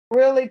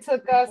really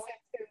took us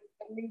into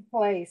a new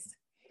place.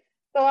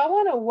 So I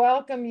want to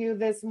welcome you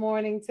this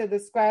morning to the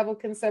Scrabble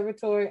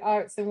Conservatory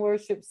Arts and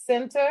Worship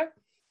Center.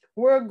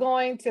 We're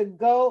going to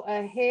go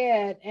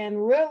ahead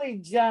and really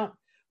jump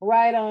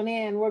right on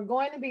in. We're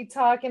going to be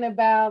talking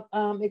about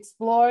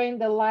exploring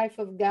the life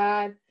of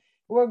God.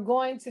 We're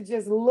going to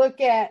just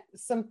look at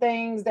some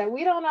things that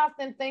we don't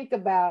often think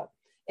about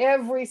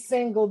every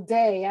single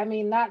day. I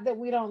mean, not that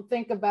we don't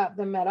think about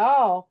them at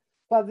all,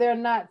 but they're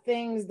not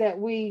things that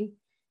we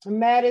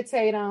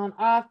meditate on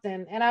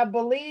often. And I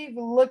believe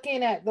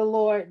looking at the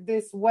Lord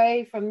this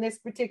way, from this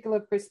particular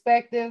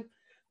perspective,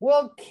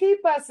 will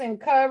keep us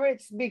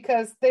encouraged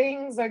because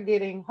things are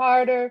getting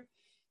harder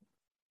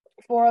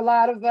for a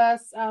lot of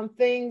us.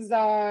 Things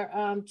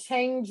are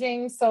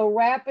changing so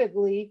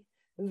rapidly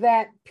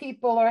that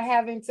people are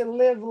having to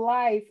live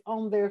life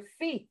on their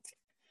feet.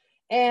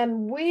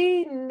 And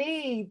we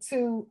need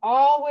to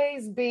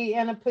always be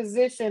in a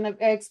position of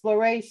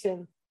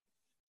exploration.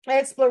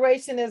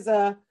 Exploration is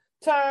a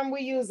term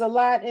we use a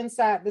lot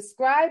inside the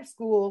scribe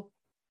school,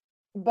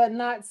 but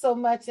not so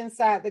much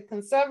inside the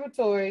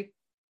conservatory.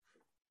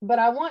 But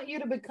I want you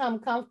to become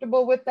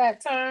comfortable with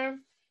that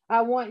term.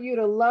 I want you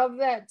to love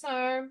that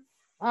term.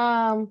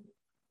 I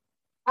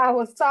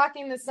was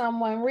talking to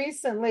someone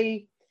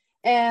recently,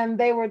 and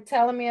they were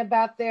telling me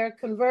about their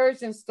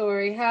conversion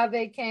story, how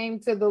they came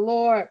to the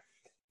Lord.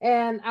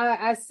 And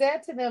I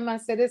said to them, I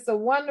said, it's a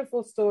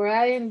wonderful story.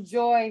 I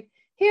enjoy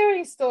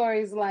hearing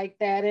stories like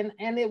that.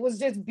 And it was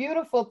just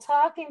beautiful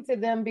talking to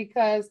them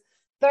because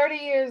 30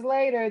 years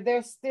later,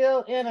 they're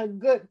still in a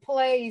good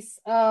place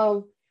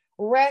of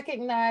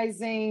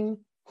recognizing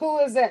who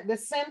is at the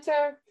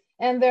center,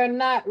 and they're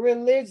not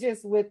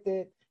religious with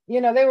it. You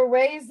know, they were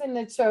raised in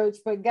the church,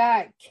 but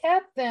God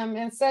kept them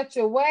in such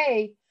a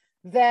way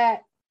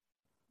that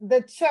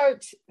the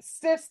church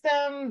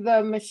system,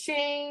 the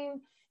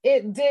machine,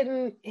 it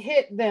didn't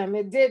hit them.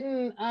 It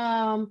didn't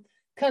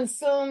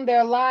consume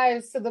their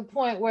lives to the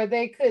point where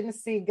they couldn't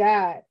see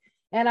God.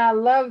 And I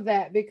love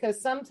that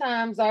because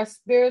sometimes our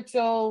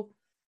spiritual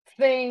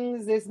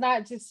things, it's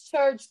not just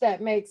church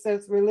that makes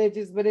us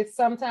religious, but it's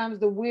sometimes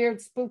the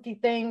weird, spooky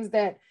things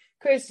that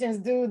Christians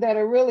do that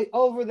are really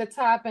over the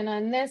top and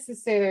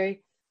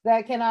unnecessary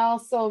that can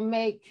also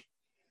make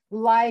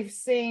life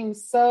seem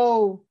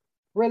so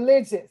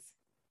religious.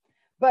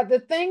 But the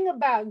thing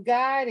about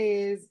God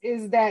is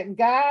that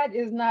God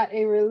is not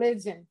a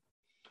religion.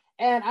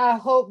 And I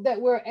hope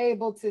that we're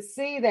able to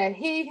see that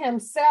he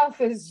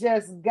himself is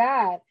just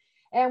God.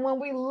 And when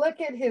we look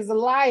at his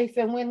life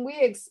and when we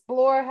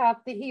explore how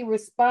he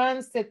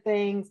responds to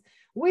things,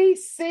 we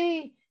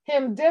see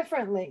him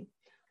differently.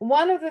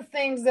 One of the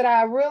things that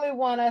I really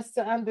want us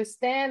to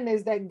understand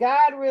is that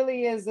God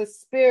really is a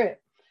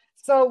spirit.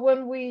 So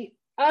when we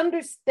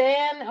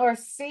understand or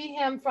see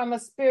him from a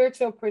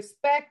spiritual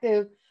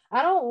perspective,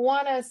 I don't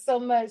want us so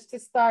much to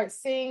start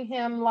seeing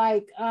him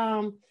like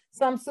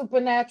some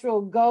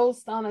supernatural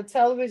ghost on a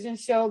television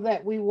show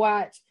that we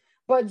watch,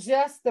 but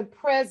just the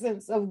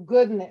presence of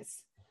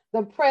goodness,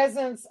 the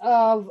presence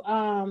of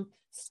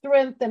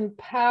strength and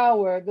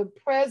power, the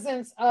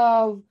presence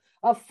of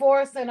a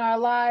force in our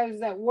lives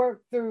that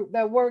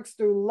works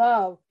through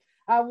love.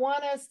 I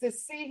want us to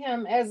see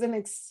him as an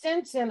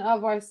extension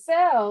of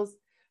ourselves,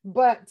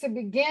 but to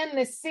begin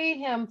to see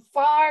him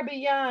far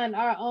beyond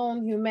our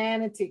own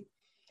humanity.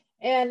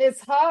 And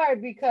it's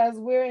hard because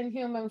we're in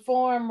human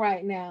form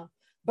right now.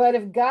 But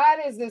if God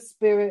is a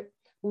spirit,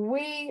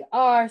 we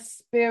are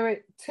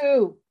spirit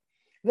too.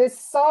 This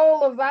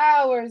soul of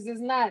ours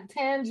is not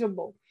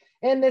tangible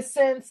in the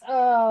sense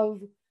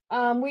of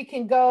we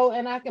can go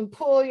and I can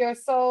pull your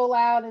soul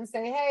out and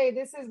say, hey,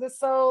 this is the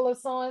soul of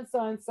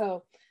so-and-so and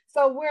so.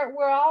 So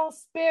we're all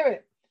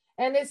spirit.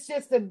 And it's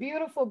just a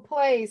beautiful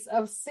place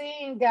of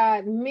seeing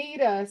God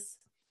meet us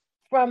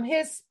from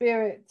his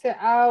spirit to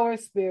our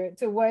spirit,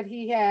 to what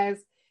he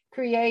has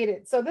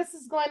created. So this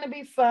is going to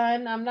be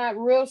fun. I'm not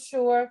real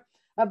sure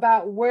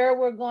about where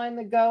we're going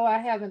to go. I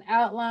have an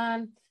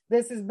outline.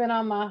 This has been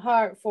on my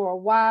heart for a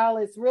while.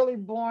 It's really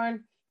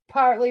born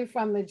partly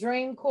from the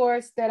dream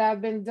course that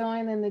I've been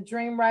doing in the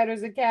Dream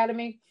Writers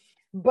Academy,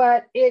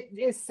 but it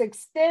is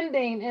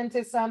extending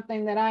into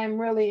something that I am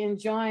really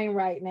enjoying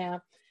right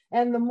now.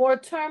 And the more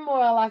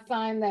turmoil I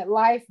find that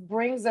life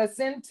brings us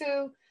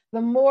into,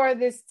 the more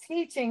this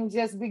teaching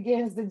just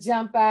begins to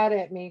jump out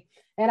at me.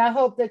 And I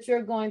hope that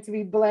you're going to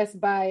be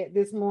blessed by it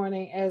this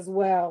morning as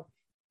well.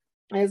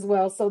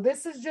 So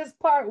this is just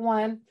part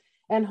one,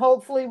 and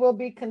hopefully we'll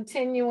be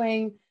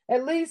continuing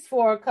at least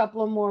for a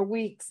couple of more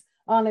weeks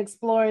on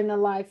exploring the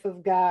life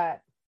of God.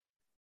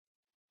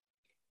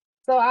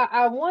 So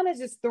I want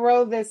to just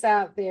throw this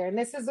out there, and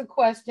this is a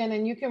question,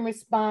 and you can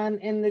respond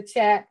in the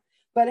chat,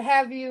 but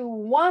have you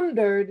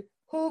wondered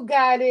who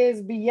God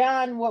is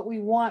beyond what we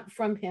want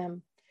from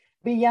him,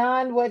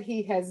 beyond what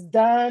he has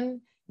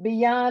done,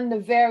 beyond the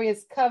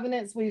various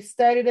covenants we've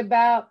studied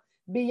about,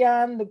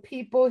 beyond the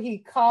people he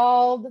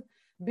called,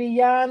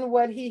 beyond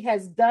what he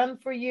has done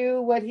for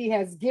you, what he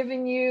has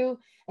given you,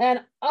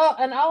 and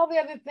all the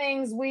other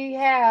things we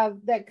have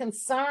that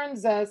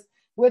concerns us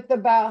with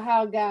about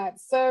how God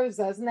serves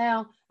us.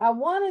 Now, I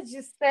want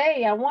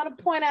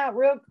to point out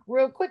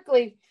real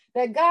quickly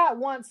that God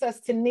wants us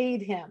to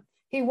need him.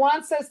 He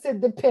wants us to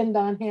depend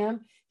on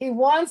him. He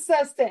wants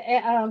us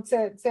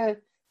to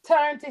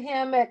turn to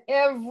him at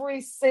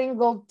every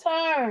single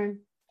turn.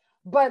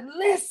 But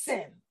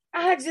listen,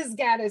 I just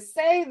got to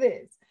say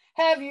this.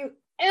 Have you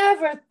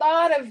ever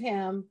thought of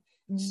him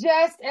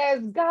just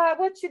as God,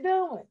 what you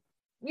doing?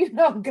 You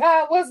know,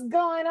 God, what's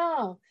going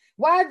on?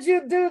 Why'd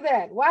you do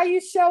that? Why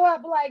you show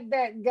up like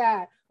that,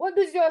 God? What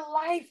does your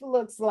life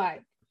looks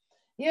like?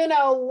 You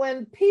know,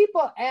 when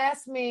people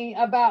ask me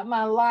about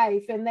my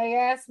life and they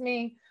ask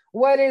me,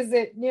 what is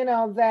it, you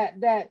know,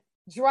 that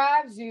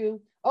drives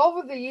you?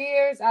 Over the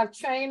years, I've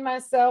trained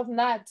myself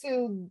not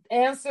to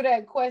answer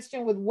that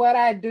question with what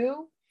I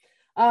do.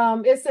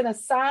 It's an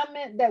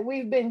assignment that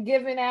we've been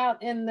giving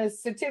out in the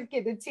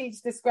Certificate to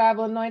Teach the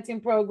Scribal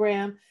Anointing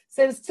program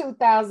since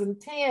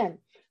 2010.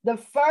 The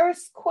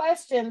first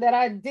question that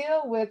I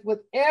deal with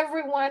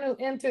everyone who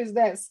enters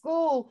that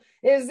school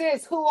is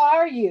this: who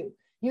are you?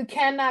 You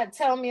cannot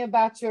tell me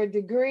about your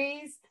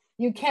degrees.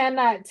 You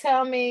cannot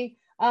tell me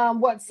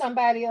what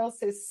somebody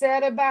else has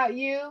said about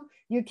you.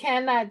 You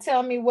cannot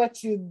tell me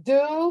what you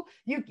do.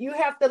 You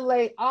have to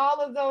lay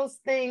all of those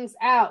things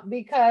out,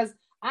 because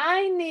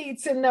I need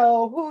to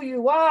know who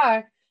you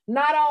are,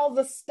 not all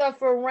the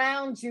stuff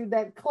around you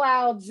that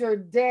clouds your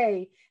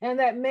day and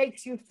that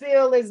makes you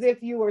feel as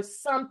if you are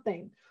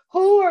something.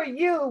 Who are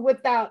you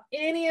without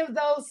any of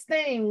those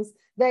things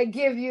that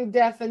give you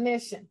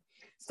definition?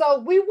 So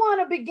we want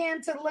to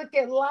begin to look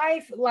at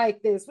life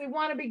like this. We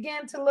want to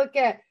begin to look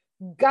at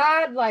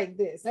God like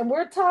this. And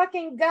we're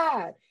talking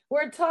God.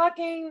 We're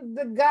talking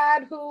the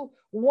God who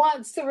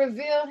wants to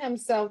reveal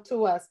himself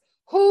to us.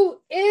 Who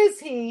is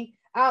he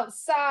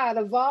outside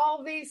of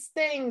all these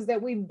things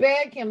that we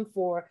beg him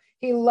for?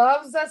 He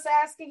loves us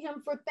asking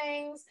him for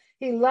things.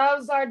 He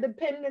loves our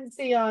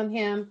dependency on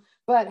him.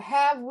 But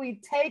have we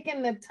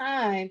taken the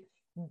time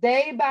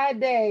day by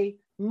day,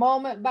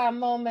 moment by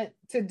moment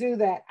to do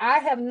that? I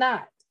have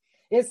not.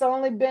 It's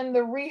only been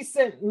the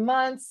recent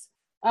months,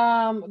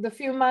 the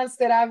few months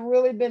that I've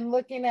really been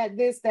looking at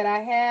this, that I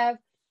have.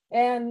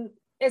 And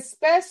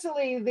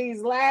especially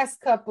these last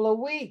couple of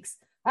weeks,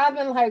 I've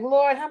been like,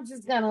 Lord, I'm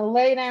just going to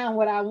lay down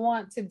what I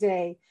want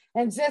today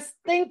and just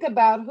think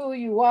about who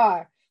you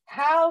are.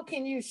 How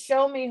can you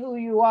show me who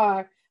you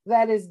are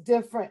that is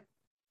different?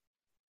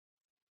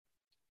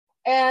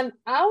 And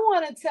I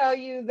want to tell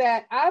you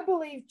that I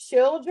believe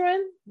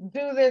children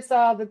do this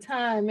all the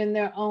time in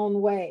their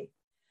own way.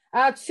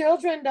 Our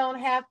children don't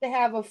have to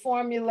have a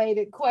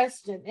formulated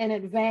question in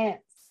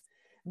advance.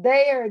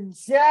 They are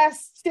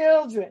just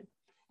children,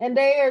 and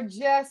they are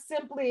just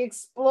simply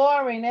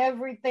exploring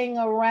everything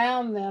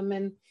around them.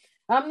 And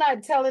I'm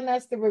not telling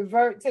us to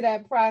revert to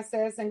that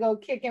process and go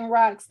kicking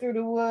rocks through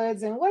the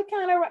woods. And what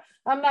kind of,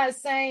 I'm not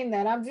saying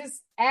that. I'm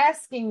just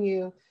asking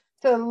you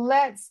to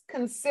let's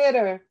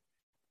consider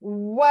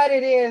what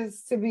it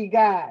is to be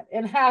God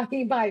and how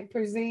he might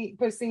perceive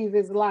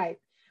his life.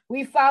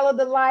 We follow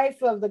the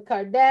life of the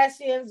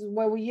Kardashians,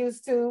 where we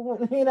used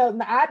to, you know,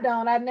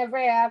 I never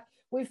have.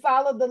 We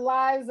follow the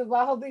lives of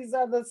all these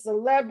other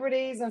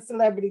celebrities and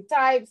celebrity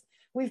types.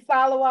 We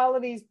follow all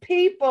of these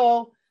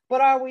people,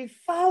 but are we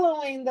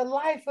following the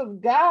life of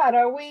God?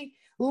 Are we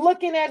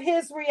looking at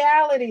his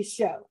reality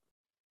show?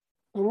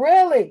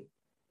 Really,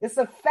 it's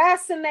a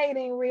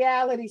fascinating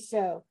reality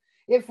show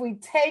if we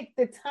take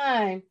the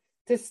time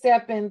to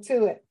step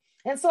into it.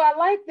 And so I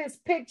like this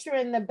picture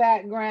in the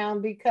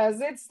background,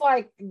 because it's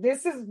like,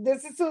 this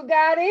is who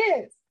God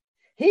is.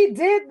 He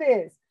did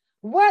this.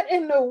 What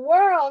in the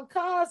world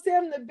caused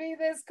him to be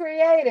this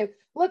creative?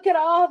 Look at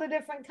all the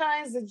different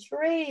kinds of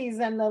trees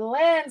and the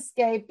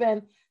landscape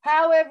and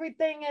how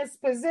everything is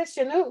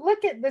positioned.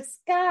 Look at the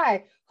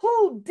sky.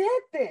 Who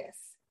did this?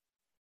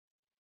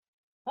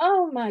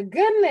 Oh my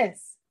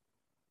goodness.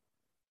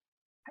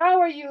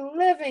 How are you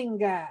living,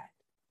 God?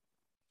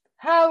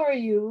 How are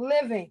you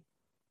living?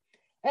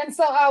 And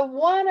so I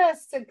want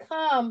us to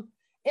come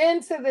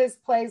into this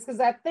place, because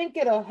I think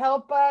it'll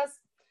help us.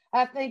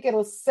 I think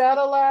it'll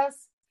settle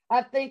us.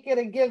 I think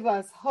it'll give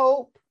us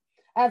hope.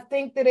 I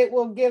think that it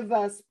will give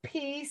us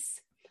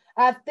peace.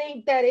 I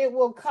think that it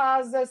will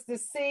cause us to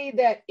see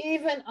that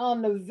even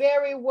on the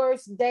very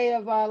worst day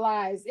of our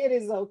lives, it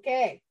is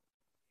okay.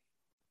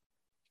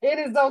 It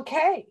is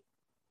okay.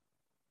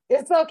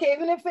 It's okay.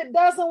 Even if it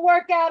doesn't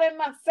work out in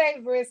my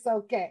favor, it's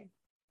okay.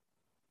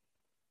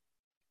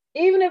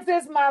 Even if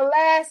it's my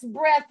last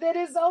breath, it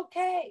is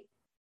okay.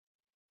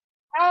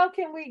 How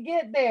can we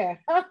get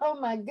there? Oh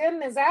my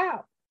goodness,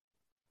 how?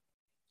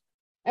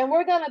 And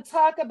we're going to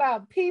talk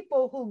about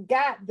people who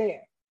got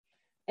there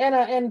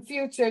in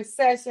future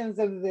sessions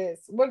of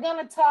this. We're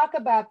going to talk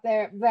about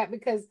that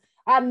because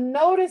I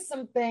noticed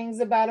some things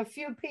about a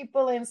few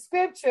people in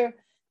scripture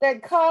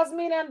that caused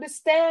me to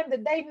understand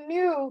that they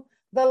knew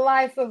the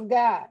life of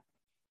God.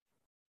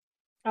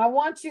 I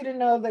want you to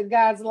know that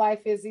God's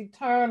life is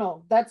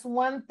eternal. That's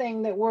one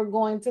thing that we're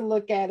going to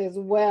look at as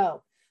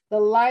well. The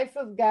life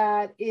of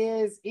God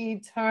is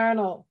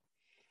eternal.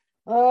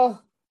 Oh,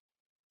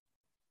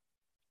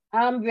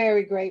 I'm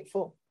very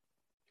grateful,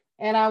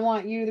 and I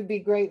want you to be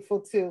grateful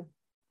too.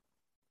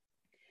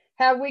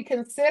 Have we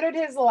considered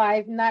his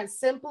life not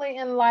simply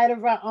in light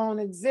of our own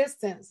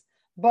existence,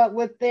 but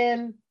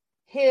within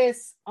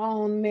his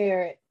own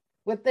merit,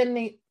 within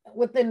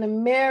the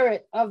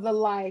merit of the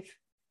life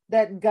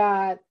that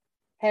God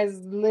has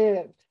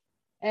lived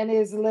and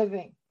is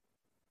living?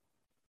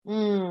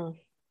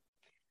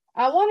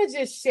 I want to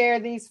just share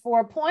these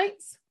 4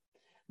 points.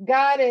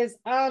 God is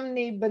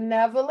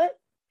omnibenevolent.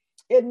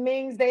 It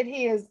means that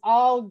he is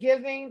all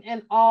giving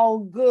and all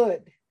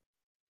good.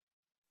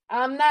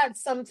 I'm not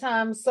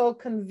sometimes so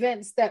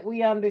convinced that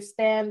we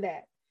understand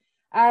that.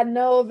 I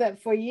know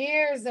that for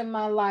years in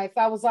my life,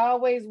 I was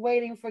always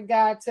waiting for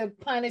God to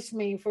punish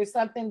me for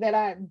something that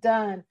I'd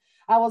done.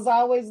 I was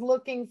always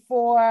looking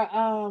for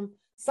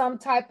some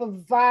type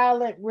of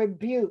violent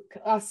rebuke,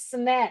 a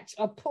snatch,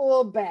 a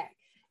pullback.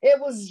 It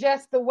was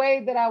just the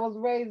way that I was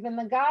raised in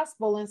the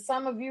gospel. And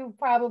some of you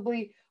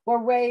probably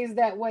were raised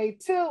that way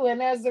too.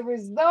 And as a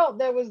result,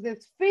 there was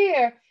this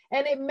fear,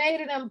 and it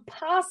made it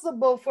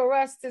impossible for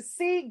us to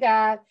see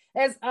God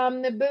as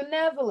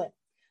omnibenevolent.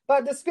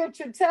 But the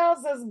scripture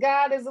tells us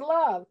God is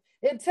love.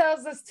 It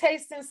tells us,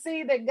 taste and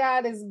see that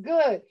God is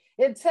good.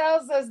 It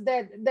tells us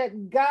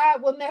that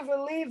God will never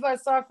leave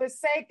us or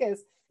forsake us.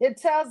 It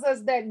tells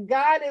us that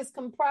God is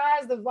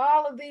comprised of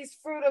all of these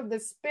fruit of the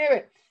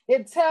Spirit.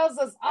 It tells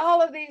us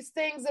all of these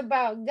things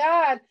about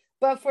God,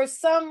 but for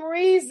some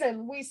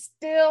reason, we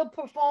still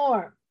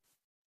perform.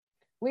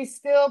 We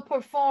still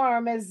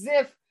perform as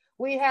if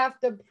we have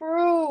to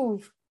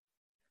prove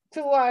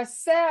to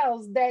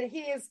ourselves that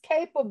he is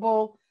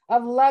capable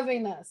of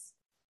loving us,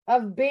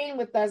 of being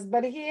with us,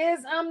 but he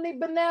is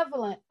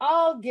omnibenevolent,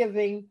 all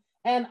giving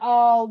and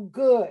all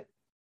good.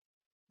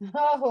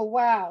 Oh,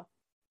 wow.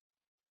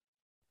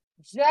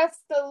 Just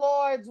the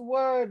Lord's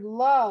word,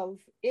 love,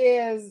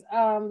 is,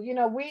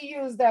 we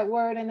use that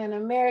word in an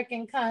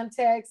American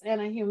context and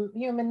a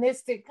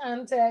humanistic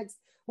context,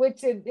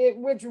 which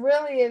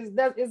really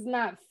is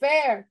not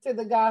fair to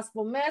the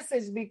gospel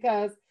message,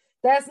 because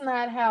that's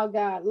not how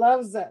God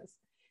loves us.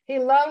 He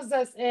loves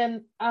us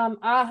in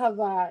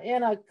ahava,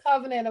 in a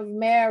covenant of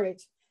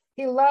marriage.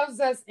 He loves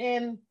us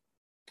in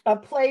a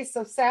place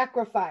of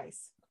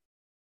sacrifice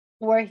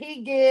where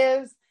he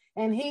gives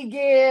and he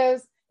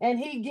gives and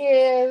he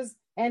gives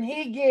and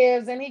he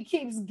gives and he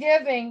keeps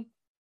giving,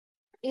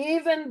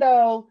 even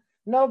though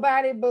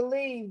nobody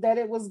believed that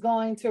it was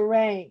going to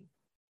rain,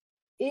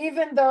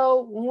 even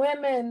though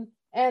women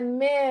and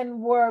men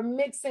were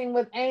mixing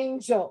with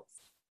angels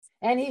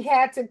and he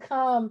had to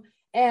come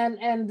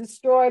and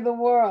destroy the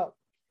world.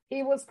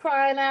 He was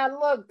crying out,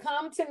 look,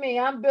 come to me.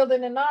 I'm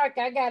building an ark.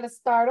 I got to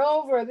start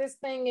over. This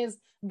thing is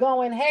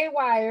going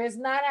haywire. It's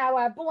not how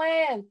I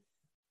planned.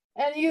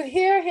 And you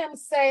hear him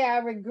say, I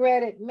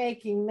regretted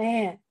making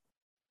man.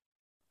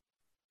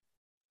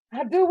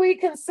 How do we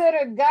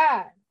consider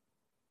God?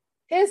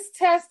 His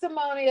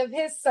testimony of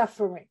his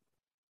suffering,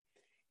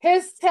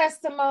 his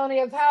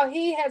testimony of how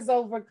he has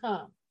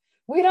overcome.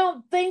 We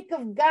don't think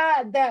of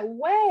God that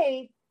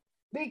way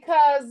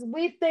because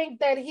we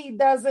think that he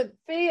doesn't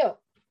feel.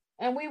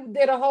 And we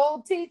did a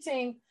whole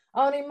teaching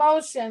on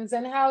emotions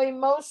and how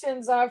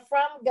emotions are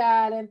from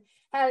God,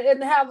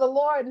 and how the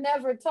Lord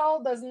never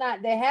told us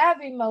not to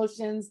have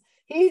emotions.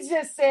 He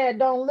just said,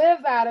 don't live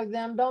out of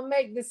them. Don't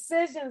make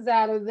decisions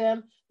out of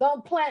them.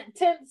 Don't plant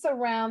tents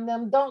around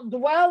them. Don't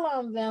dwell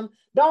on them.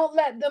 Don't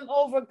let them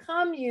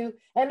overcome you.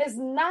 And it's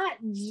not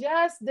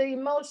just the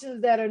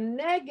emotions that are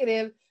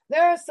negative.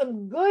 There are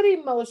some good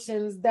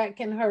emotions that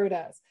can hurt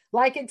us,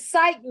 like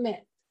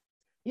excitement.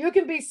 You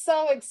can be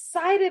so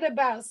excited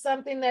about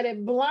something that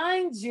it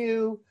blinds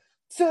you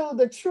to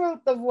the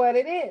truth of what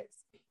it is.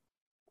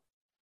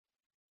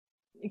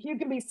 You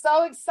can be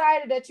so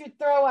excited that you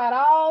throw out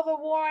all the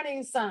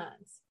warning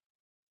signs,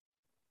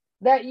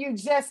 that you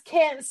just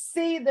can't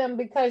see them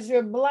because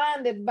you're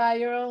blinded by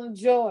your own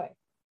joy.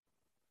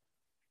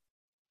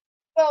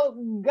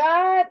 So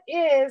God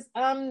is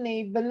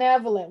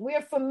omnibenevolent. We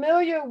are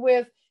familiar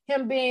with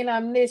him being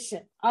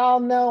omniscient,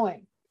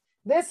 all-knowing.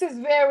 This is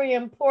very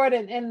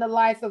important in the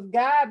life of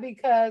God,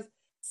 because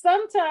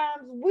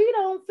sometimes we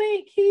don't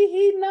think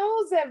he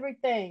knows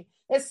everything,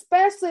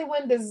 especially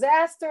when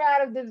disaster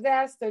out of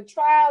disaster,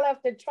 trial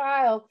after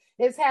trial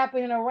is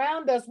happening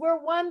around us.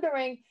 We're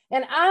wondering,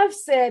 and I've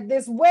said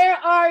this, where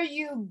are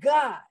you,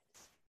 God?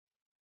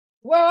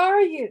 Where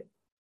are you?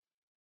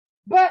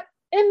 But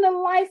in the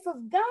life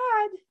of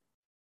God,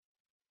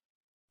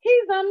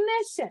 he's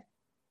omniscient.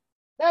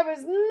 There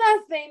is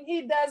nothing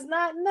he does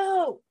not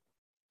know.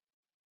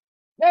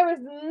 There is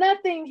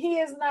nothing he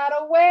is not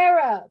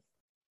aware of.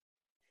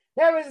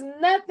 There is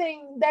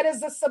nothing that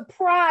is a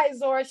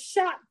surprise or a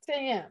shock to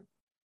him.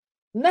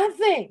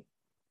 Nothing.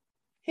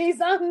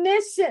 He's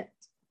omniscient.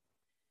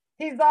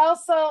 He's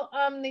also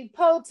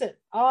omnipotent,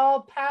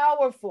 all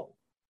powerful.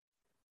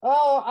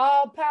 Oh,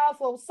 all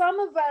powerful. Some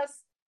of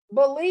us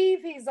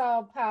believe he's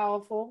all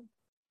powerful.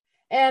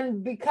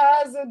 And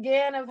because,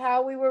 again, of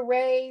how we were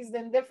raised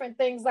and different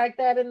things like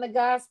that in the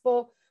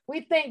gospel,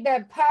 we think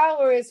that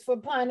power is for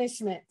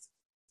punishment.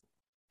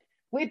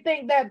 We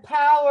think that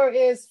power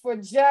is for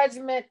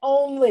judgment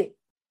only.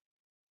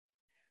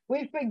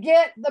 We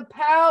forget the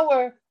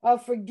power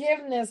of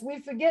forgiveness.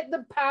 We forget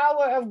the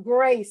power of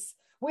grace.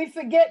 We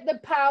forget the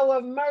power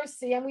of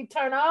mercy, and we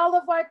turn all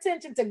of our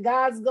attention to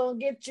God's gonna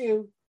get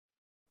you.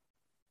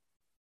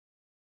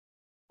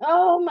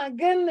 Oh my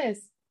goodness.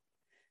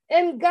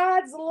 In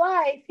God's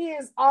life, he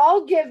is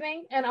all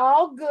giving and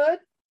all good.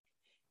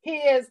 He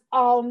is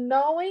all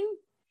knowing.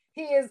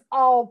 He is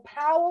all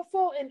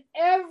powerful in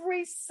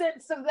every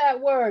sense of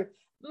that word.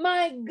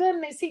 My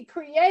goodness, he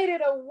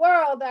created a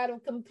world out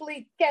of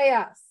complete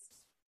chaos.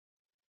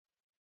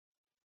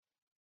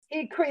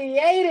 He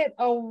created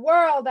a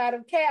world out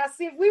of chaos.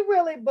 See, if we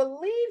really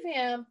believe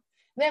him,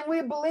 then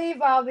we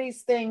believe all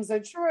these things are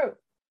true.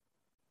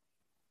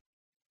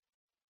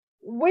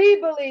 We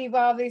believe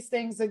all these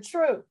things are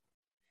true.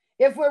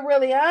 If we're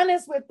really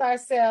honest with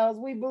ourselves,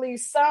 we believe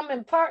some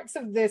and parts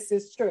of this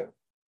is true.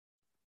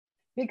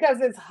 Because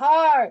it's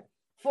hard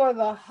for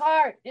the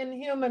heart in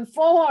human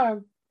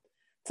form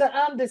to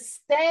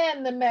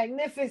understand the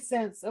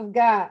magnificence of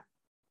God.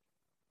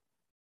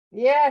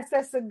 Yes,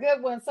 that's a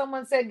good one.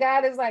 Someone said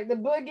God is like the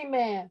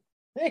boogeyman.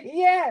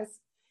 Yes,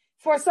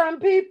 for some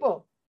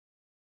people,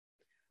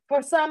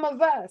 for some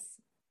of us,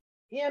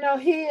 he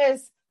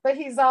is, but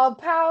he's all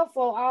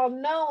powerful, all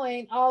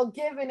knowing, all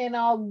giving, and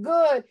all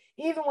good.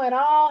 Even when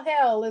all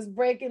hell is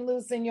breaking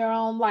loose in your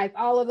own life,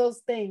 all of those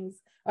things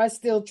are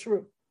still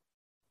true.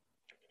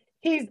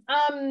 He's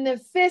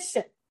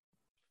omniscient,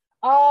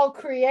 all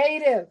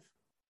creative.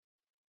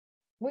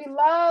 We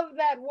love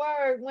that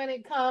word when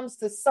it comes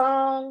to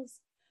songs,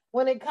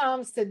 when it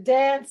comes to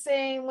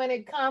dancing, when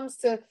it comes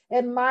to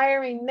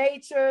admiring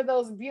nature,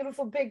 those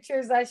beautiful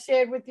pictures I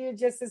shared with you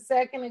just a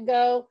second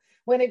ago,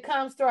 when it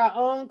comes to our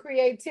own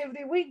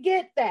creativity, we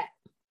get that.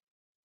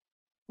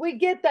 We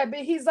get that, but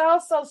he's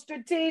also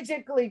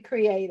strategically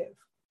creative.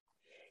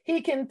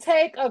 He can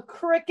take a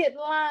cricket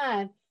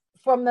line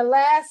from the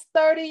last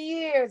 30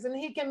 years and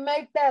he can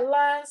make that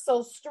line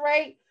so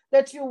straight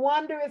that you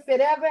wonder if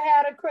it ever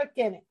had a crook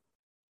in it.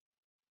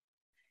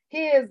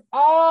 He is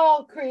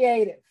all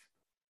creative.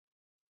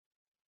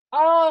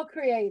 All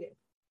creative.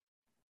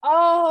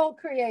 All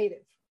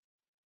creative.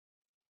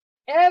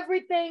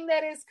 Everything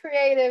that is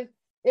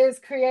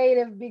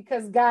creative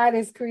because God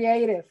is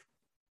creative.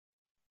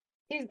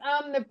 He's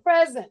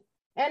omnipresent.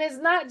 And it's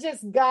not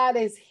just God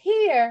is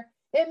here,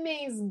 it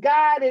means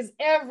God is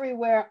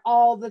everywhere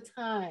all the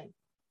time.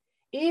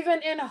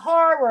 Even in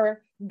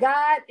horror,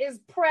 God is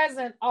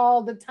present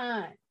all the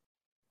time.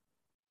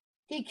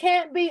 He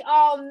can't be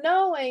all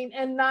knowing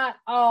and not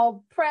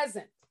all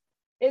present.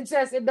 It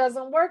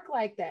doesn't work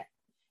like that.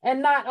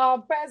 And not all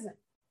present.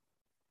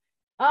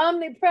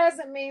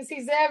 Omnipresent means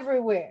he's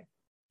everywhere.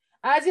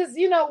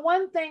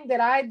 One thing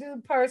that I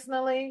do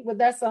personally, but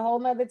that's a whole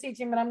nother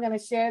teaching, but I'm going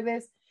to share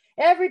this.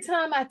 Every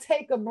time I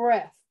take a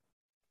breath,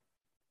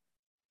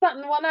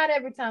 not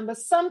every time, but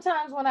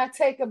sometimes when I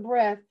take a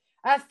breath,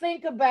 I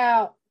think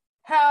about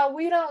how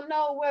we don't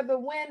know where the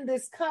wind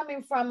is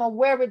coming from or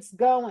where it's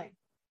going.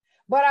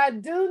 But I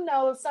do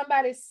know if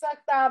somebody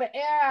sucked all the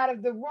air out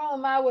of the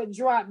room, I would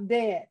drop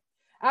dead.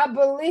 I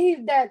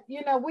believe that,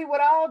 we would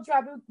all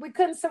drop, we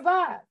couldn't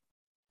survive.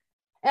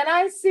 And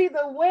I see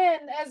the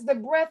wind as the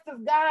breath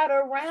of God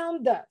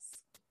around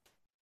us.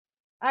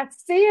 I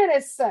see it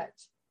as such.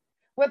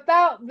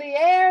 Without the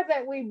air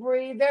that we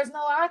breathe, there's no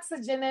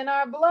oxygen in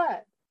our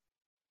blood.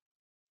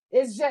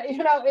 It's just,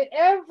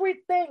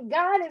 everything,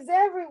 God is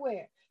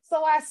everywhere.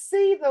 So I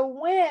see the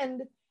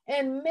wind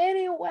in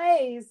many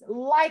ways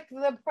like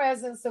the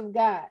presence of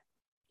God,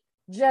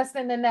 just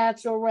in the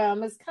natural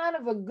realm. It's kind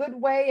of a good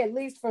way, at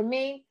least for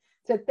me,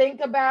 to think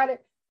about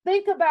it.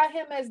 Think about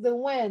him as the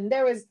wind.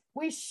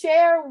 We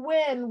share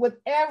wind with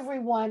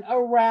everyone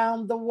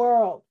around the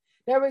world.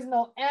 There is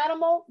no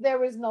animal,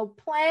 there is no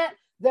plant,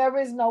 there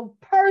is no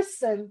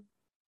person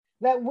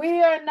that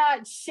we are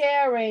not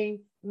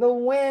sharing the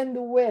wind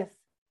with,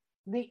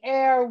 the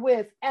air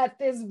with at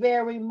this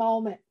very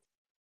moment.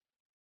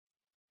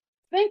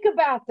 Think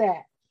about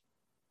that.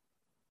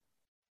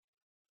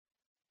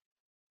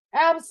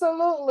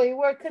 Absolutely,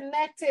 we're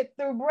connected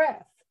through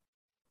breath.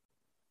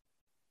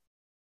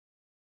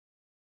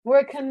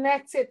 We're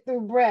connected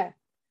through breath.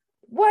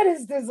 What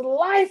is this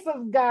life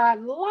of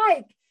God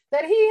like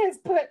that he has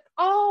put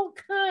all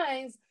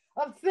kinds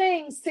of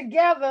things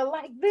together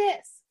like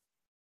this?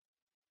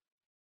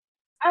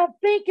 I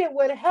think it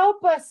would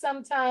help us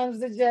sometimes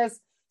to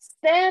just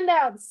stand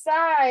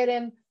outside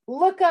and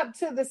look up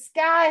to the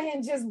sky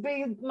and just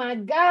be, my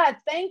God,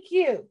 thank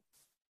you.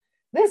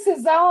 This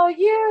is all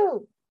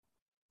you.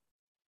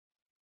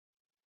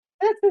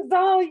 This is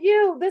all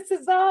you. This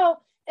is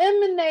all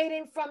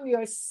emanating from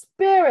your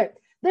spirit.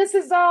 This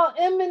is all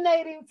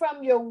emanating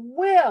from your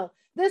will.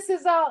 This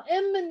is all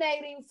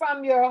emanating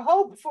from your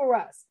hope for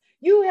us.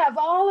 You have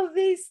all of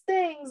these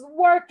things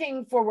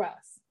working for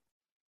us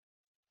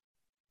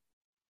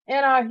in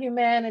our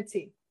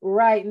humanity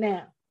right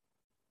now.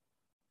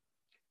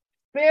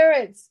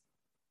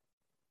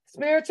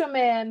 Spiritual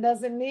man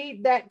doesn't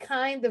need that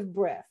kind of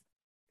breath.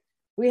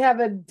 We have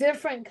a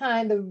different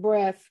kind of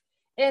breath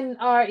in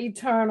our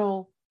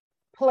eternal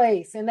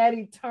place, in that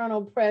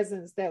eternal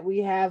presence that we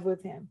have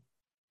with him.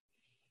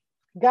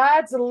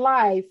 God's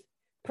life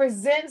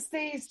presents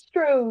these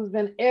truths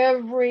in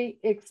every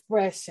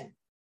expression.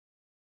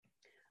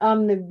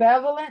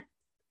 Omnibenevolent,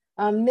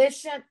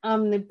 omniscient,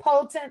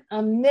 omnipotent,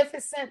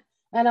 omnificent,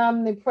 and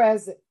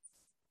omnipresent.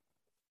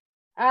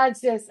 I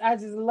just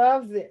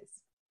love this.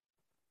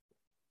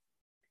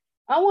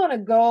 I want to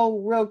go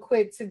real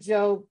quick to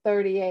Job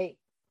 38.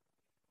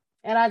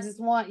 And I just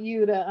want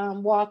you to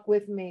walk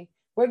with me.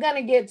 We're going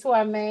to get to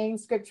our main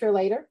scripture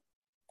later,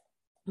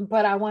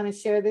 but I want to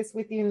share this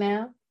with you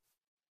now.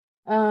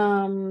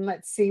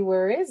 Let's see,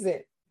 where is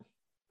it?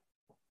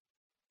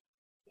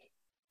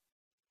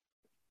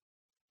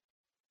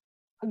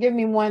 Give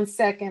me 1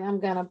 second. I'm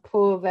going to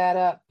pull that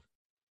up,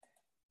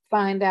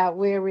 find out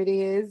where it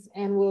is,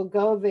 and we'll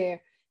go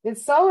there.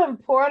 It's so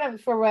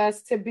important for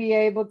us to be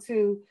able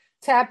to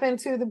tap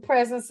into the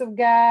presence of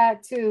God,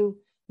 to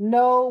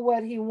know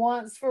what he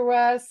wants for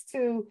us,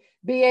 to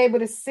be able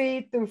to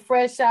see through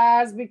fresh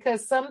eyes,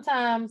 because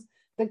sometimes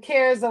the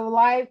cares of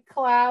life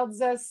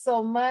clouds us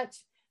so much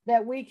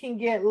that we can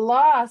get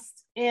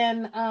lost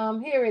in,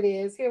 here it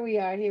is. Here we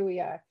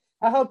are.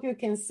 I hope you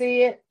can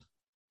see it.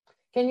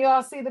 Can you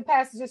all see the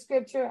passage of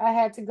scripture? I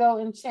had to go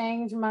and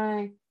change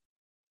my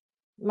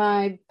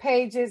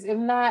pages. If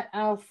not,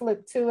 I'll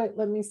flip to it.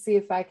 Let me see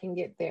if I can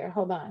get there.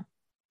 Hold on.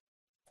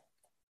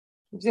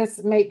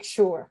 Just make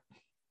sure.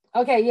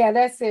 Okay, yeah,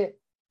 that's it.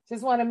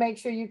 Just want to make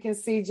sure you can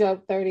see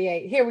Job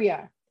 38. Here we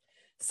are.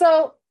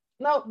 So,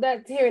 no,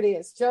 here it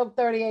is. Job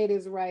 38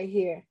 is right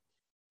here.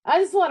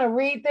 I just want to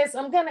read this.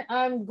 I'm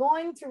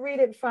going to read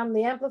it from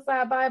the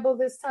Amplified Bible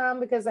this time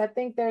because I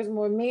think there's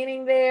more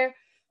meaning there.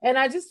 And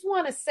I just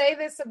want to say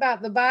this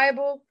about the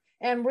Bible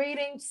and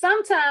reading.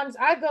 Sometimes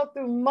I go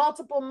through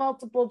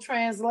multiple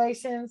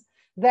translations.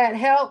 That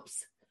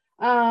helps.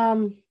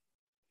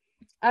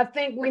 I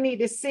think we need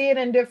to see it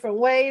in different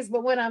ways.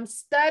 But when I'm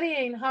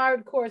studying,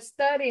 hardcore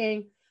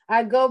studying,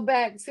 I go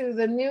back to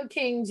the New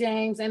King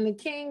James and the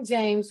King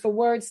James for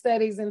word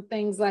studies and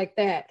things like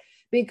that.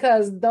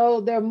 Because though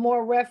there are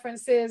more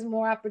references,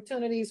 more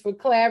opportunities for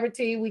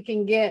clarity, we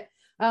can get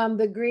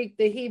the Greek,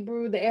 the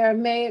Hebrew, the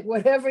Aramaic,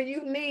 whatever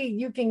you need,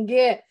 you can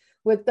get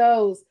with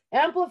those.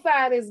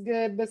 Amplified is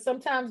good, but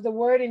sometimes the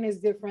wording is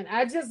different.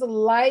 I just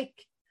like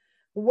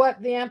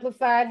what the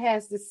Amplified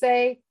has to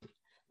say.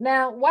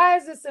 Now, why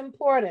is this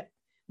important?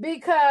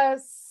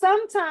 Because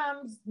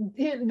sometimes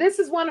this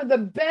is one of the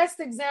best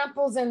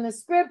examples in the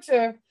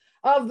scripture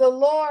of the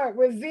Lord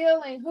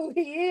revealing who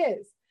he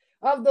is,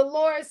 of the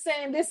Lord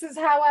saying, this is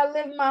how I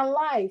live my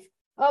life,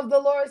 of the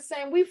Lord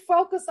saying, we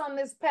focus on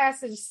this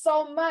passage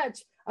so much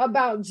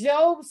about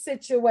Job's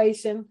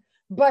situation,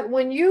 but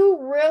when you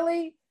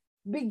really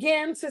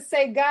begin to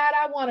say, God,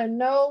 I want to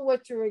know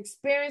what you're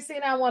experiencing,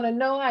 I want to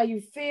know how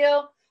you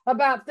feel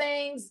about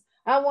things,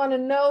 I want to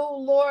know,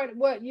 Lord,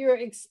 what you're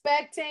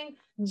expecting.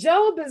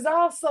 Job is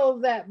also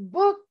that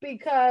book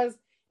because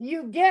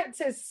you get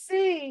to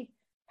see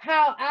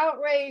how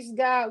outraged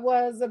God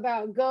was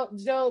about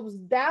Job's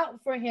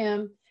doubt for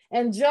him.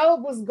 And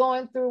Job was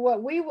going through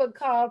what we would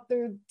call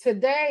through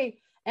today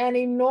an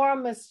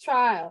enormous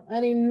trial,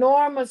 an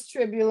enormous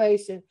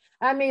tribulation.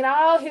 I mean,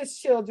 all his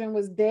children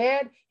was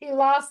dead. He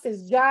lost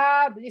his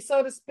job,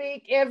 so to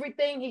speak.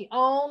 Everything he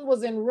owned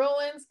was in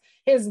ruins.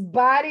 His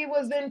body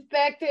was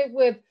infected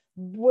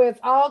with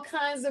all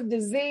kinds of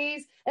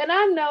disease. And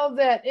I know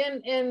that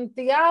in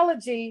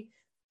theology,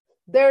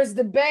 there's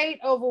debate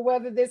over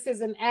whether this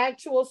is an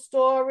actual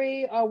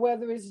story or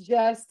whether it's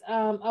just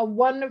a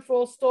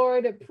wonderful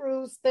story that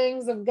proves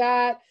things of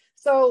God.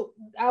 So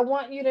I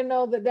want you to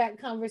know that that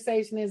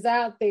conversation is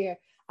out there.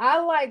 I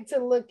like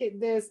to look at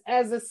this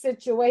as a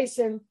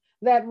situation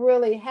that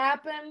really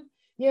happened,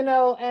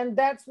 and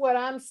that's what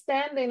I'm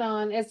standing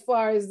on as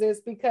far as this,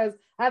 because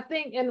I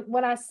think, and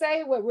when I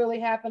say what really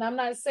happened, I'm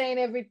not saying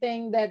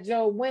everything that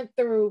Job went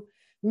through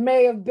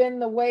may have been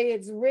the way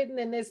it's written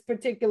in this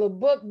particular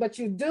book, but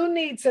you do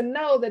need to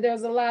know that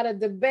there's a lot of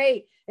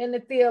debate in the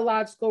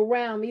theological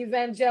realm,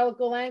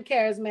 evangelical and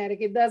charismatic.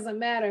 It doesn't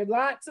matter.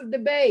 Lots of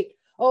debate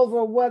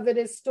over whether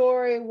this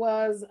story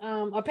was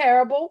a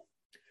parable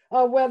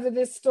or whether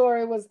this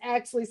story was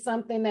actually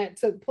something that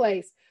took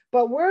place.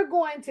 But we're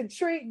going to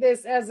treat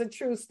this as a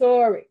true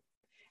story.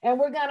 And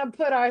we're going to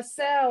put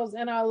ourselves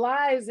and our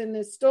lives in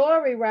this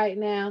story right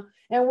now.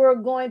 And we're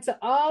going to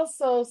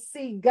also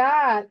see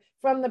God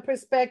from the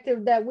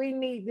perspective that we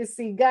need to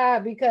see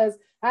God, because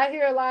I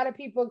hear a lot of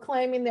people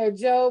claiming they're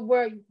Job,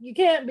 where you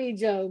can't be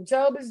Job.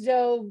 Job is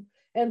Job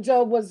and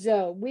Job was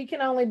Job. We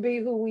can only be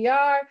who we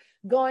are,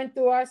 going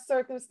through our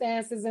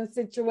circumstances and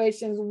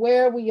situations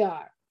where we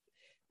are.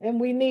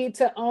 And we need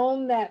to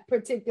own that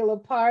particular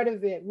part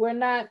of it. We're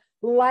not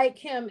like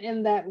him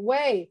in that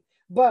way.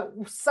 But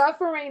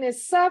suffering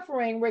is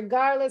suffering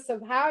regardless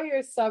of how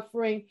you're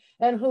suffering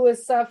and who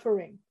is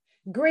suffering.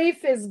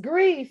 Grief is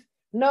grief.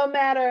 No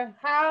matter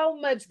how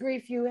much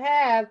grief you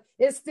have,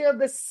 it's still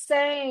the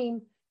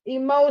same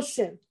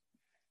emotion.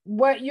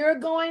 What you're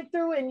going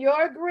through in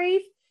your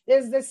grief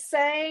is the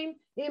same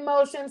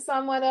emotion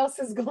someone else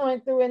is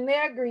going through in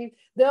their grief.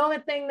 The only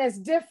thing that's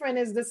different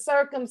is the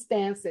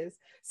circumstances.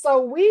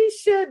 So we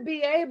should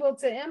be able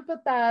to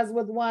empathize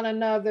with one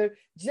another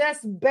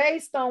just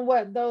based on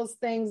what those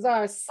things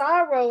are.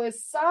 Sorrow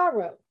is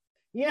sorrow.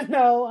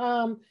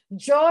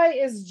 Joy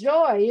is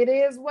joy. It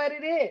is what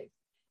it is.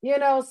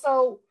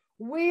 So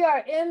we are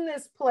in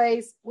this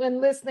place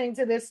when listening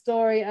to this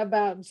story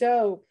about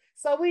Job.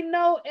 So we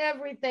know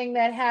everything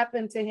that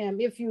happened to him.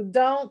 If you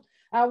don't,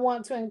 I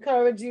want to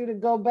encourage you to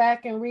go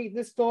back and read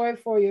the story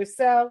for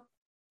yourself.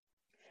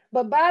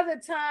 But by the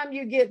time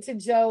you get to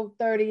Job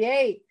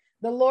 38,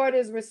 the Lord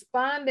is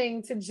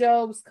responding to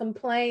Job's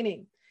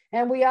complaining.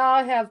 And we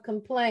all have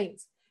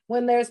complaints.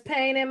 When there's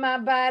pain in my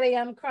body,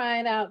 I'm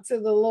crying out to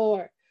the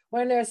Lord.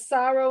 When there's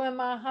sorrow in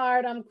my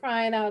heart, I'm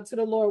crying out to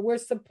the Lord. We're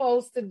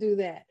supposed to do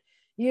that.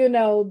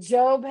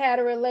 Job had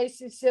a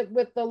relationship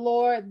with the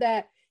Lord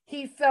that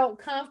he felt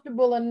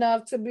comfortable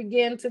enough to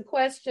begin to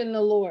question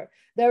the Lord.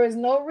 There is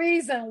no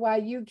reason why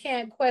you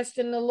can't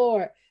question the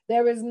Lord.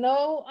 There is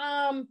no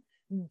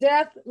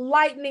death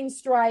lightning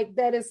strike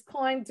that is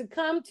going to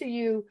come to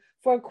you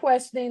for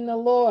questioning the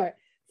Lord.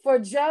 For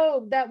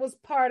Job, that was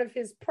part of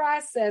his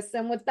process.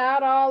 And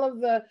without all of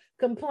the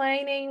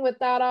complaining,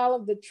 without all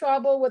of the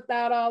trouble,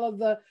 without all of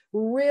the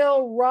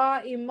real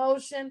raw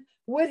emotion,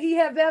 would he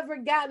have ever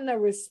gotten a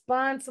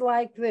response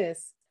like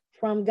this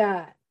from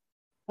God?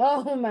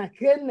 Oh my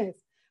goodness.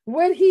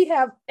 Would he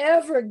have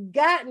ever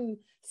gotten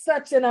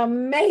such an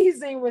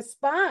amazing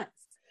response?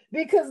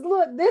 Because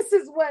look, this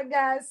is what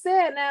God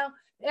said. Now,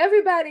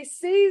 everybody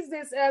sees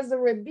this as a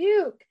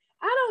rebuke.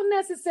 I don't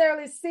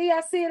necessarily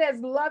I see it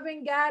as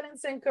loving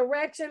guidance and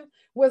correction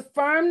with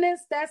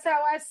firmness. That's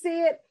how I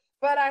see it.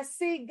 But I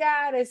see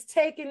God as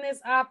taking this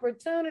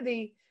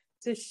opportunity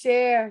to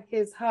share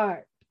his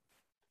heart.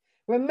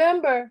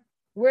 Remember,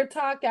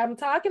 I'm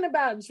talking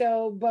about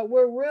Job, but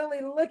we're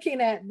really looking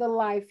at the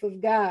life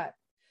of God.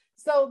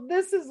 So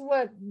this is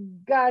what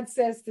God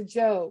says to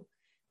Job.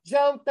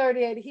 Job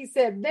 38, he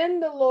said, then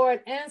the Lord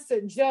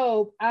answered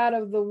Job out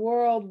of the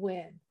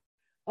whirlwind.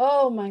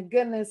 Oh my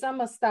goodness, I'm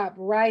going to stop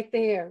right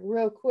there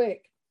real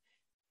quick.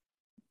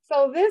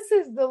 So this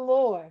is the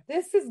Lord.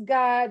 This is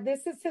God.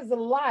 This is his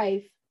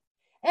life.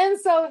 And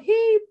so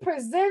he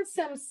presents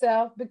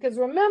himself because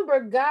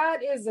remember, God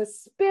is a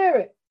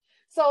spirit.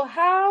 So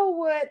how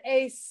would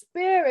a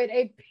spirit,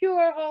 a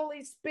pure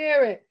Holy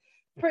Spirit,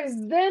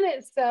 present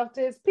itself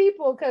to his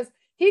people? Because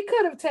he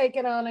could have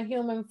taken on a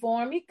human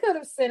form. He could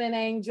have sent an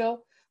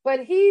angel, but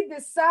he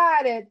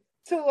decided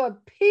to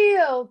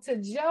appeal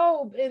to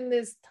Job in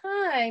this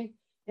time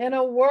in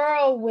a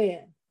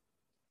whirlwind.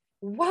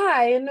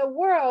 Why in the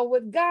world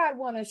would God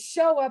want to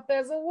show up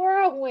as a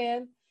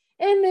whirlwind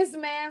in this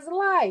man's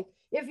life?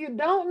 If you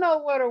don't know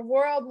what a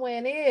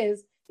whirlwind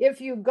is, if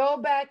you go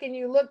back and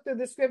you look through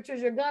the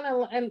scriptures,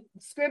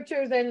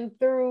 and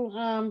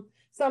through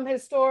some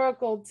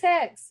historical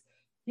texts,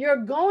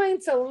 you're going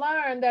to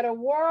learn that a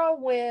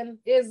whirlwind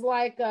is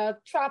like a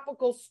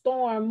tropical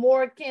storm,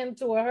 more akin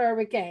to a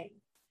hurricane.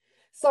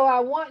 So I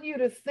want you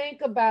to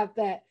think about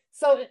that.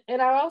 So,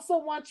 and I also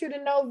want you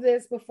to know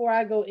this before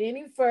I go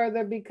any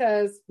further,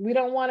 because we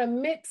don't want to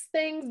mix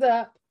things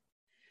up.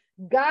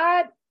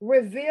 God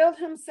revealed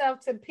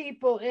himself to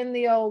people in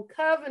the old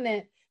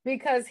covenant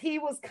because he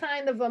was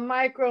kind of a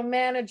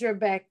micromanager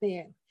back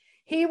then.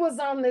 He was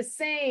on the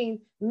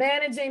scene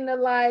managing the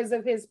lives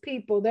of his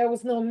people. There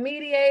was no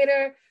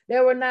mediator.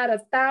 There were not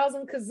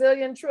 1,000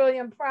 gazillion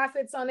trillion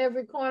prophets on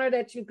every corner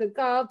that you could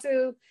call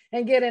to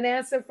and get an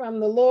answer from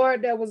the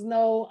Lord. There was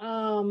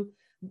no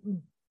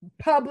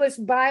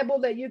published Bible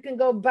that you can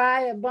go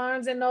buy at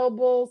Barnes and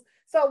Nobles.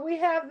 So we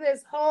have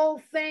this whole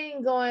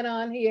thing going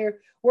on here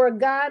where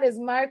God is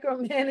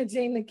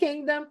micromanaging the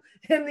kingdom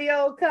in the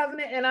old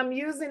covenant. And I'm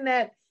using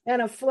that in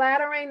a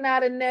flattering,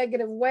 not a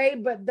negative way,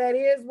 but that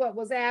is what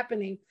was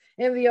happening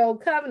in the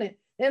old covenant.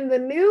 In the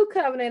new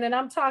covenant, and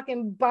I'm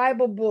talking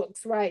Bible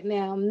books right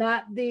now,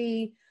 not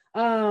the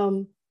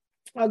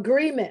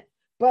agreement.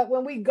 But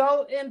when we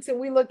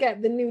look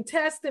at the New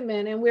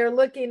Testament and we're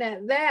looking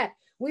at that,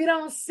 we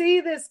don't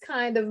see this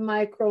kind of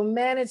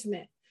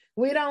micromanagement.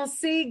 We don't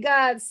see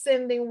God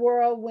sending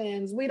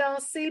whirlwinds. We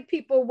don't see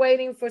people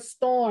waiting for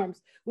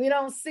storms. We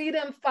don't see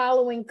them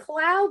following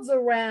clouds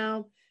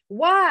around.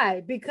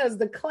 Why? Because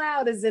the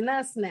cloud is in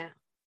us now.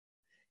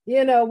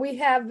 We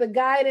have the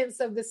guidance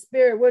of the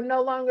Spirit. We're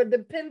no longer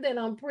dependent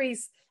on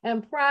priests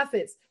and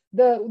prophets.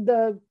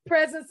 The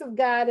presence of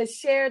God is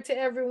shared to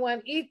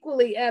everyone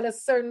equally at a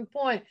certain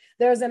point.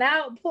 There's an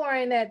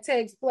outpouring that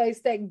takes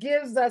place that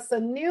gives us a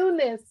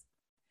newness,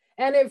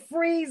 and it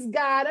frees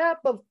God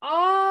up of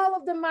all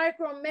of the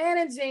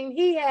micromanaging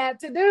he had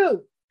to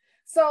do.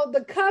 So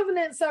the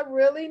covenants are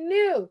really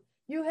new.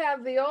 You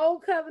have the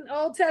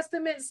Old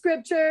Testament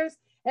scriptures,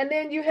 and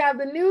then you have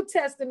the New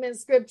Testament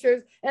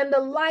scriptures, and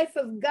the life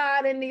of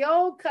God in the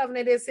Old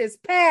Covenant is his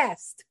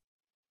past.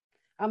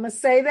 I'm going to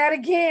say that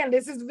again.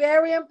 This is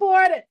very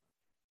important.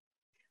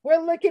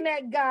 We're looking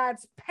at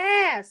God's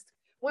past.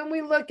 When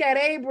we look at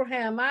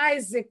Abraham,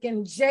 Isaac,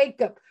 and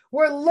Jacob,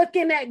 we're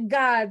looking at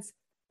God's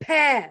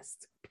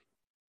past.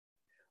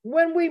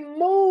 When we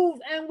move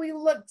and we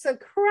look to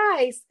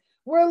Christ,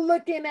 we're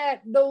looking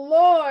at the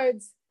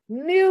Lord's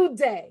new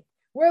day.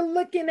 We're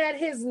looking at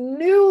his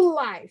new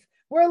life.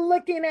 We're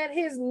looking at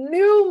his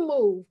new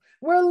move.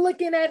 We're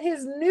looking at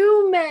his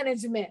new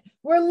management.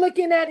 We're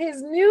looking at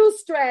his new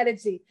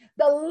strategy.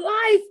 The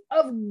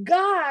life of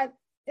God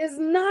is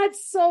not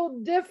so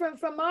different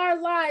from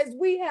our lives.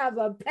 We have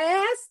a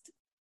past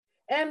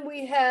and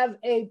we have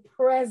a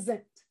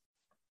present.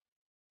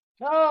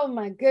 Oh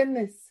my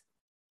goodness.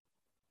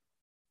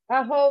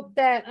 I hope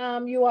that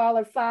you all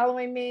are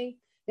following me.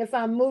 If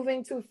I'm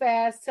moving too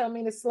fast, tell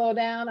me to slow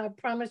down. I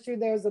promise you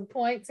there's a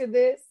point to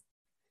this.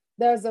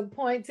 There's a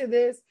point to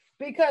this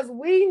because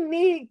we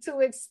need to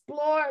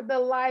explore the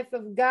life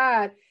of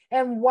God.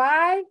 And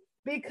why?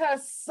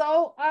 Because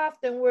so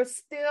often we're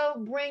still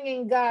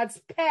bringing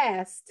God's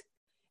past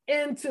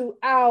into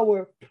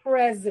our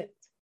present.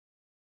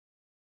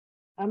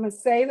 I'm going to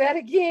say that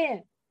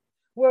again.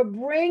 We're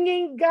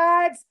bringing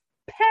God's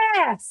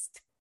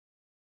past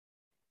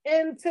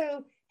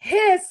into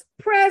his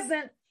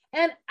present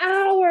and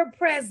our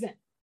present.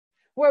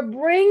 We're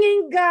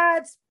bringing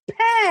God's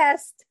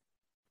past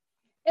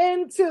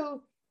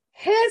into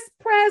his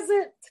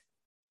present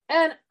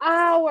and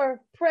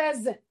our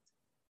present.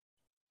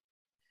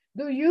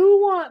 Do you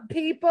want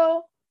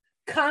people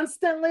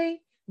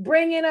constantly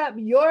bringing up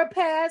your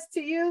past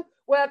to you?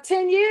 Well,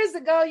 10 years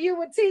ago, you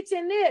were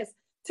teaching this.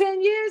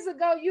 10 years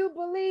ago, you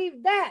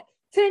believed that.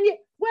 10 years.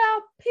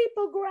 Well,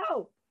 people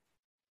grow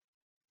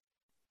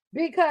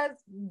because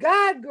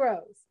God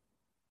grows.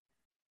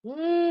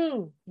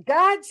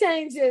 God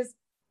changes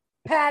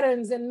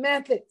patterns and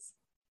methods.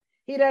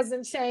 He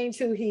doesn't change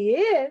who he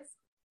is,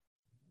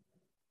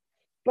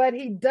 but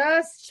he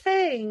does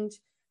change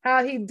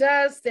how he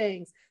does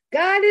things.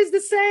 God is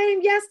the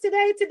same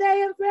yesterday,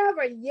 today, and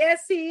forever.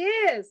 Yes, he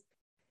is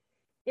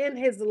in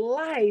his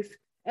life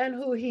and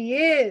who he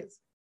is.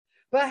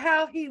 But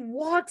how he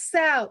walks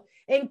out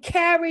and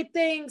carry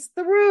things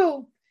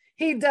through,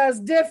 he does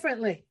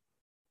differently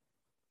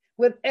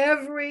with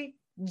every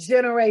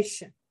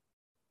generation.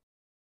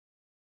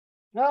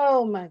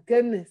 Oh my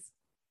goodness.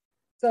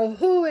 So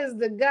who is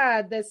the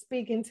God that's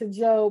speaking to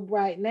Job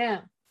right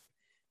now?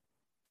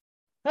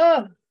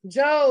 Oh,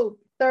 Job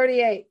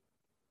 38.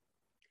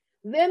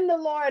 Then the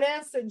Lord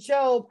answered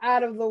Job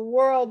out of the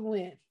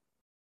whirlwind.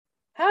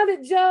 How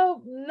did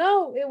Job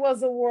know it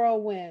was a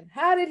whirlwind?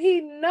 How did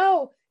he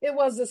know it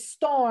was a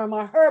storm,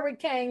 a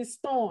hurricane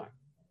storm?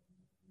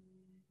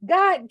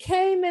 God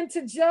came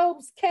into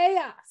Job's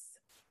chaos.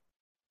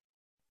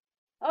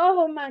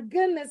 Oh my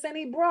goodness, and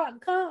he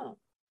brought calm.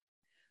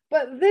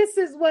 But this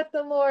is what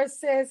the Lord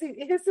says.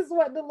 This is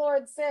what the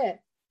Lord said.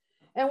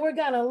 And we're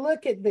going to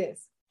look at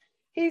this.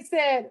 He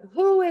said,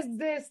 who is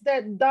this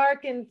that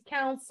darkens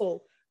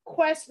counsel,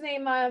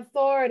 questioning my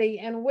authority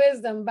and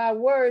wisdom by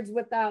words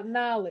without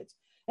knowledge?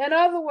 In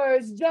other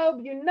words, Job,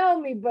 you know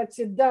me, but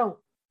you don't.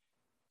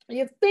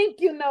 You think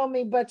you know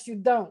me, but you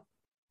don't.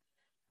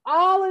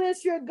 All of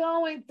this you're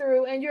going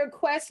through and you're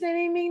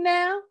questioning me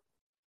now.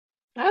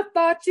 I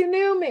thought you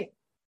knew me.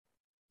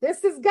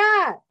 This is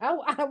God.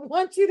 I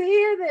want you to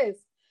hear this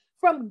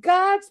from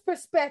God's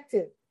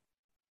perspective.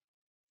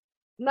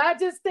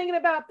 Not just thinking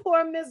about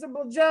poor,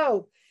 miserable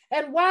Job.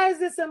 And why is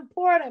this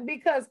important?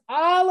 Because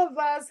all of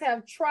us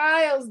have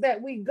trials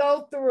that we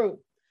go through.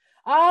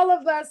 All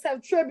of us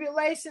have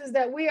tribulations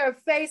that we are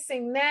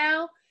facing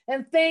now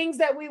and things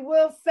that we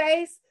will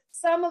face.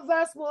 Some of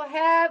us will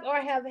have or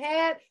have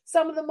had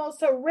some of the most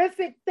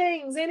horrific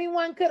things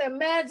anyone could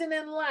imagine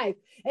in life.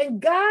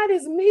 And God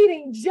is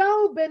meeting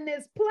Job in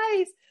this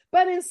place.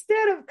 But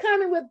instead of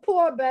coming with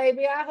poor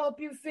baby, I hope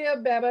you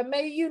feel better.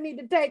 Maybe you need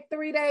to take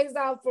 3 days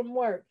off from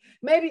work.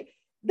 Maybe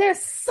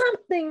there's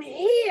something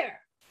here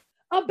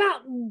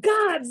about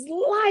God's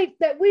life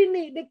that we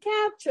need to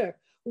capture.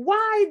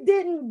 Why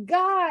didn't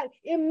God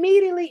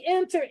immediately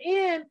enter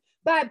in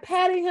by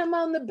patting him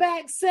on the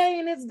back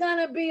saying it's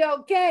going to be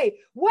okay?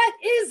 What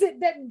is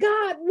it that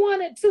God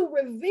wanted to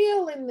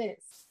reveal in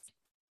this?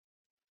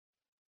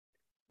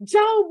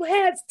 Job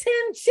has 10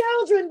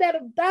 children that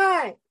have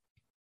died.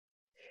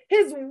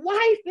 His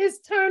wife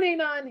is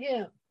turning on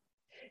him.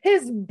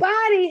 His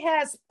body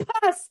has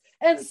pus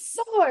and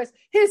sores.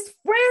 His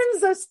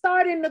friends are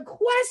starting to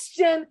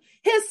question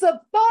his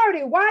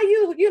authority. Why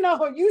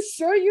are you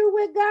sure you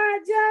with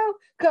God, Joe?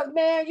 Because,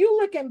 man, you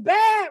looking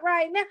bad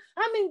right now.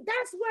 I mean,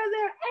 that's where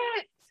they're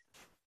at.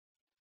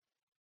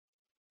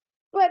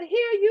 But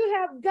here you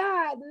have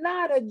God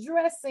not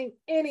addressing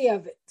any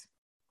of it.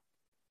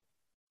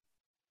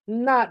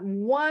 Not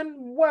one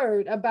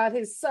word about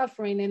his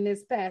suffering in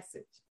this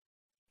passage.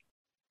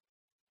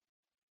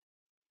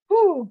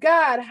 Oh,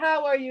 God,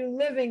 how are you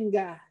living,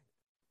 God?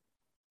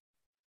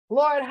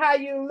 Lord, how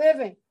you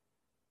living?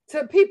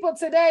 To people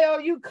today, oh,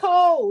 you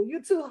cold,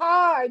 you too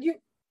hard.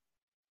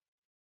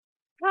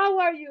 How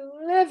are you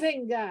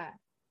living, God?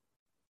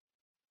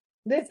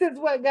 This is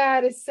what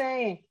God is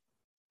saying.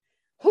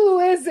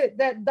 Who is it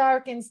that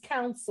darkens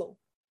counsel,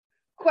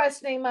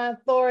 questioning my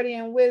authority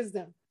and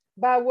wisdom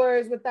by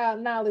words without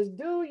knowledge.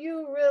 Do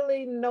you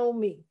really know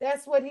me?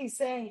 That's what he's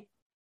saying.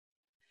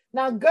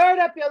 Now gird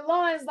up your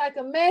loins like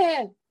a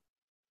man,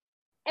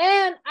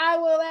 and I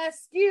will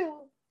ask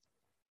you,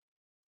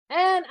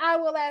 and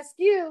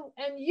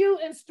you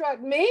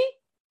instruct me.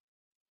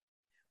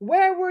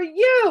 Where were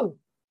you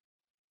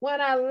when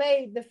I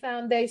laid the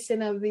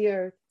foundation of the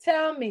earth?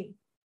 Tell me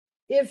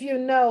if you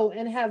know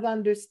and have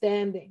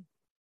understanding.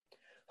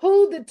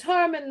 Who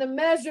determined the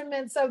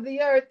measurements of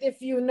the earth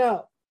if you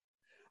know?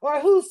 Or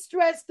who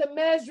stretched the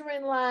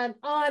measuring line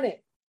on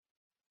it?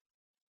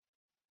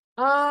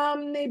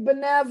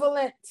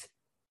 Omnibenevolent,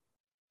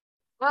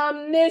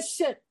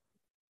 omniscient,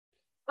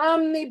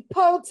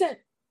 omnipotent.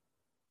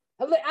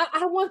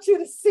 I want you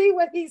to see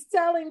what he's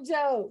telling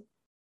Job.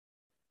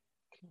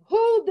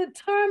 Who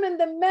determined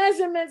the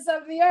measurements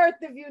of the earth,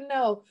 if you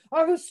know,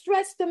 or who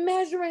stretched the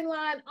measuring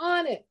line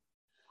on it?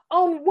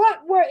 On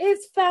what were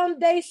its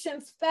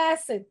foundations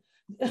fastened,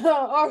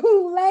 or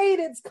who laid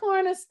its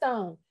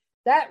cornerstone?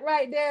 That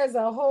right there is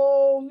a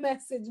whole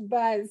message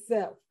by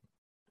itself.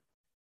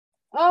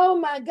 Oh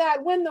my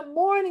God, when the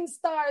morning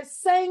stars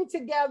sang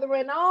together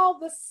and all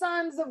the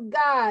sons of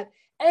God,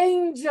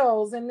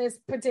 angels in this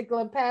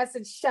particular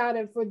passage,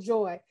 shouted for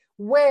joy,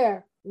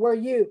 where were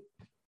you?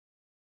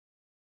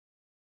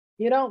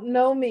 You don't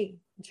know me,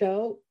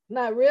 Job.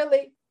 Not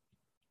really.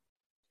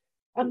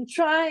 I'm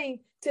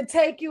trying to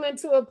take you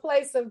into a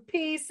place of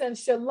peace and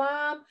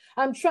shalom.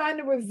 I'm trying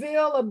to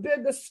reveal a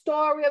bigger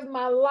story of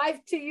my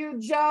life to you,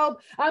 Job.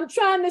 I'm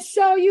trying to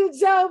show you,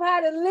 Job, how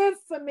to live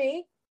for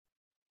me,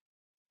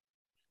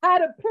 how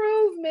to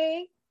prove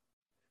me,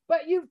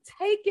 but you've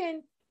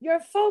taken your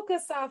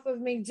focus off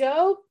of me,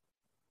 Job.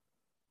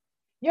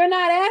 You're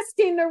not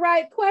asking the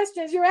right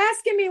questions. You're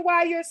asking me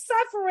why you're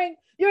suffering.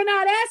 You're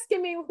not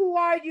asking me, who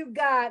are you,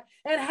 God?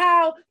 And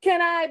how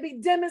can I be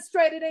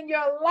demonstrated in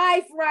your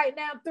life right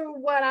now through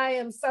what I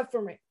am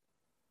suffering?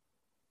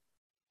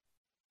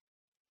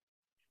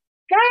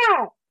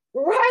 God,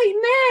 right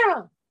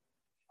now,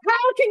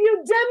 how can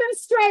you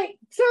demonstrate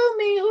to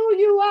me who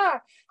you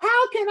are?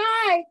 How can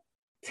I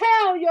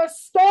tell your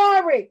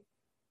story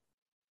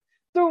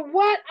through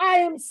what I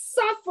am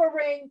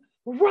suffering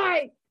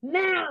right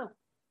now?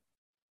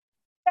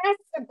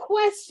 That's the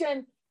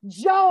question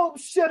Job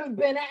should have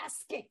been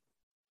asking.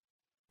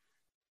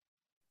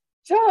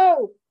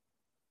 Job,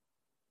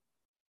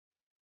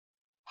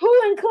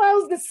 who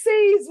enclosed the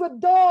seas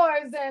with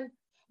doors and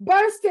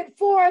burst it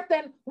forth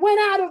and went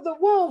out of the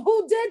womb?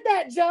 Who did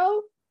that,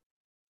 Job?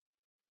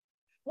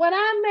 When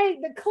I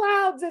made the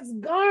clouds its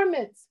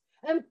garments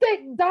and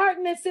thick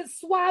darkness its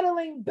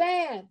swaddling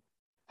band.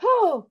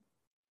 Who?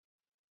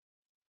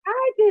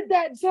 I did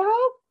that,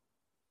 Job.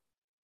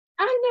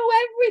 I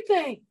know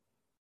everything.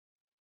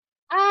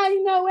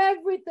 I know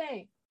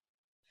everything.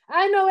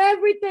 I know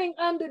everything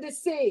under the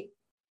sea.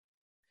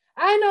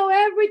 I know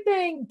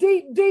everything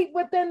deep, deep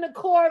within the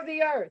core of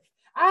the earth.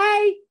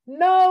 I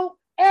know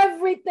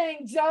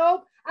everything,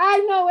 Job. I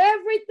know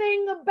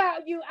everything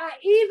about you. I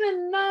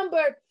even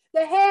numbered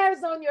the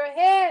hairs on your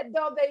head,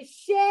 though they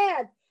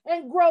shed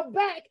and grow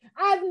back.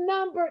 I've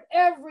numbered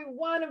every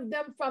one of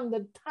them from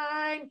the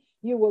time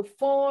you were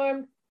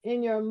formed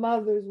in your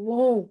mother's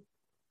womb.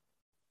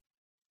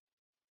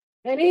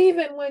 And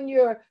even when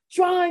you're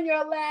drawing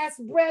your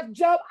last breath,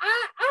 Job,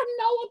 I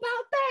know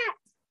about that.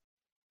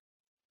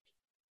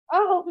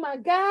 Oh my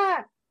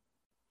God.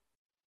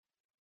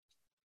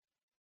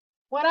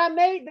 When I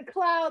made the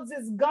clouds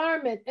his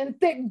garment and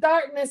thick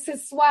darkness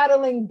his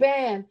swaddling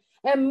band,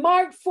 and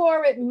marked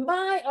for it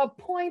my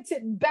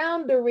appointed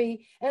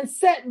boundary and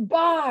set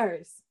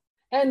bars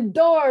and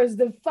doors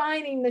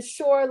defining the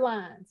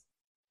shorelines.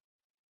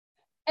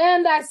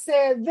 And I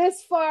said,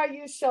 this far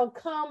you shall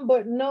come,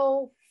 but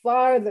no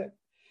farther.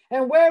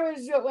 And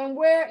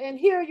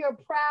here your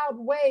proud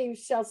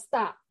waves shall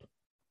stop.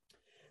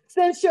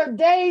 Since your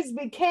days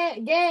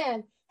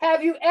began,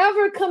 have you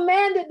ever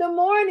commanded the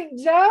morning,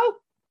 Job?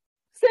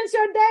 Since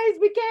your days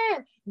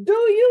began, do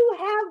you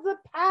have the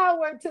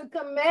power to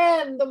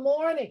command the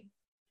morning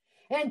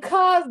and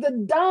cause the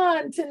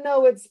dawn to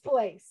know its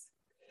place,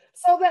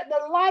 so that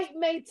the light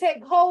may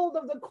take hold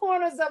of the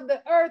corners of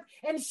the earth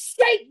and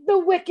shake the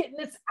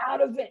wickedness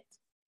out of it?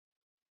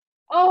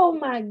 Oh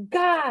my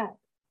God.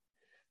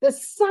 The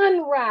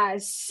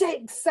sunrise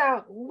shakes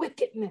out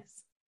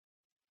wickedness.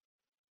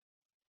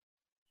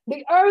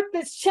 The earth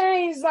is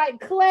changed like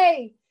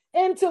clay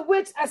into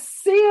which a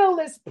seal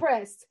is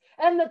pressed,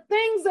 and the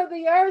things of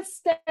the earth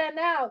stand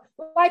out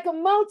like a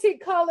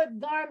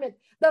multicolored garment.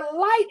 The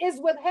light is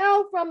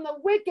withheld from the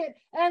wicked,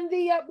 and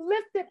the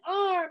uplifted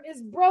arm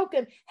is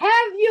broken.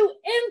 Have you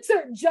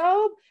entered,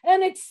 Job,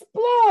 and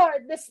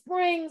explored the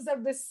springs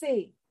of the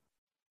sea?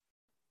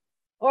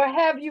 Or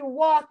have you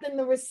walked in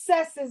the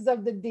recesses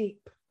of the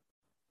deep?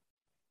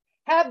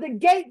 Have the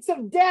gates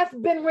of death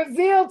been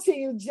revealed to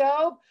you,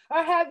 Job?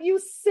 Or have you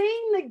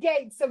seen the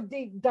gates of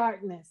deep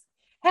darkness?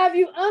 Have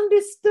you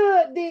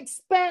understood the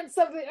expanse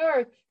of the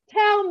earth?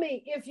 Tell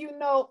me if you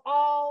know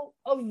all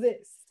of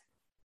this.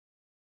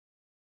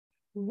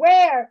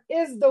 Where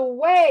is the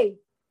way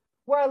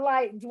where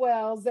light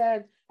dwells,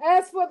 and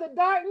As for the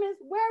darkness,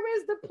 where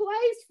is the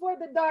place for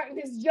the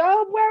darkness,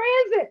 Job?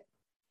 Where is it?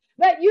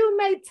 That you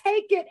may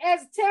take it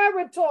as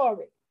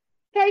territory.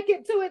 Take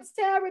it to its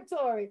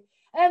territory,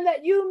 and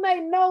that you may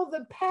know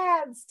the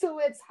paths to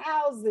its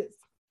houses.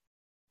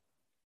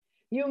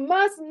 You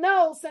must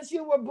know, since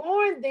you were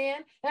born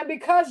then, and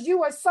because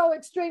you are so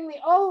extremely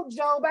old,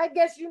 Job, I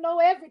guess you know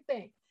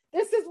everything.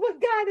 This is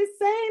what God is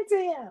saying to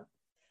him.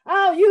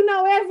 Oh, you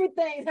know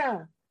everything, huh?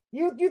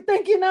 You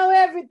think you know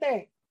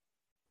everything.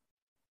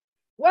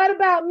 What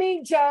about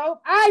me, Job?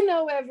 I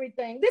know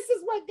everything. This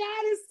is what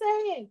God is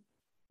saying.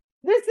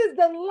 This is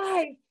the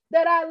life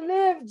that I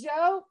live,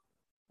 Job.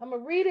 I'm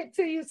going to read it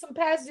to you, some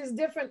passages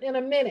different in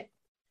a minute.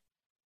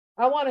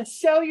 I want to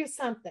show you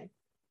something.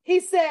 He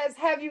says,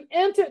 have you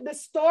entered the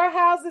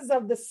storehouses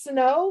of the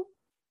snow?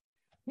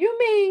 You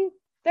mean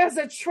there's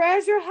a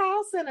treasure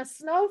house in a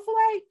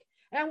snowflake?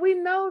 And we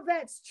know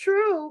that's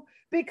true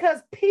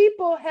because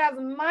people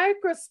have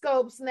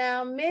microscopes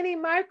now, many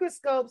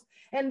microscopes,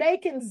 and they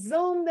can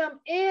zoom them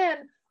in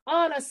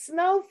on a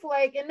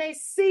snowflake and they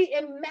see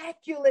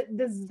immaculate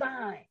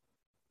design.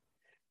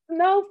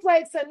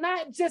 Snowflakes are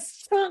not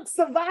just chunks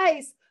of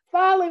ice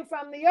falling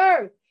from the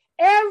earth.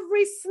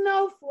 Every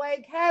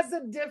snowflake has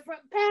a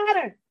different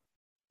pattern.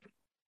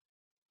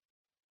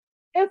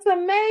 It's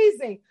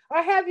amazing.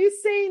 Or have you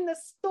seen the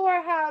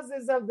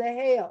storehouses of the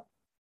hail?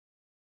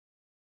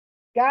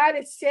 God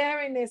is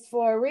sharing this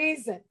for a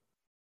reason,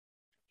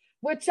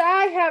 which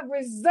I have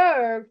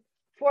reserved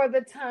for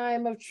the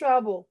time of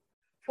trouble,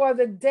 for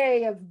the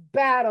day of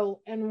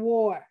battle and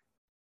war.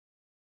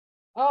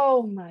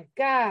 Oh my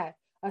God.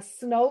 A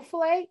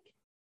snowflake,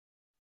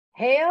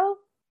 hail,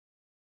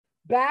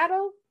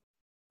 battle,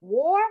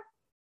 war.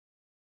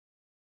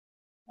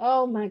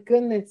 Oh my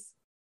goodness.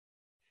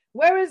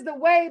 Where is the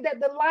way that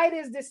the light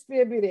is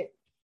distributed,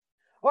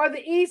 or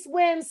the east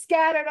wind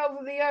scattered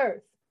over the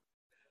earth?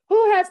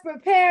 Who has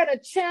prepared a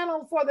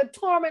channel for the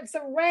torrents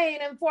of rain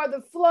and for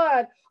the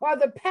flood, or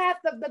the path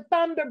of the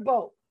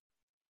thunderbolt?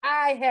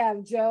 I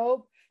have,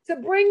 Job, to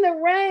bring the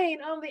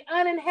rain on the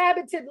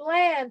uninhabited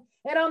land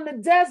and on the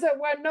desert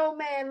where no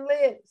man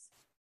lives,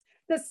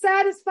 to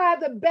satisfy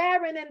the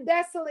barren and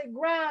desolate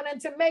ground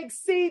and to make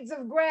seeds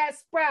of grass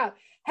sprout.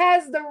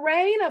 Has the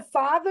rain a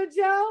father,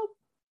 Job?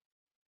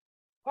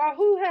 Or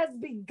who has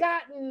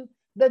begotten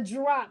the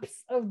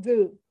drops of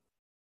dew?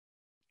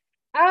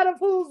 Out of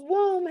whose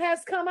womb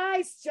has come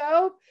ice,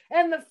 Job,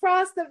 and the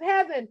frost of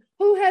heaven?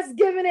 Who has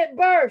given it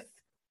birth?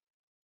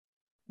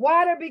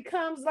 Water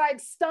becomes like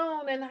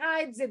stone and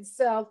hides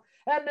itself,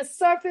 and the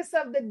surface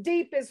of the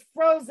deep is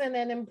frozen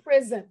and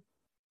imprisoned.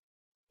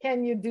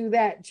 Can you do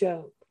that,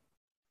 Job?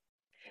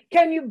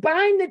 Can you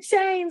bind the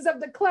chains of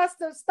the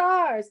cluster of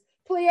stars,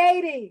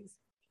 Pleiades,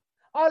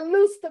 or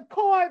loose the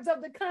cords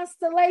of the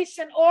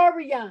constellation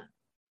Orion?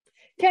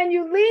 Can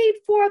you lead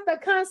forth a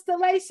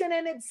constellation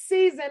in its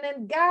season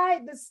and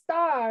guide the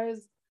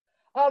stars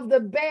of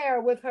the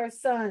bear with her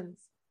sons?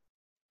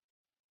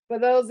 For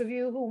those of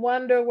you who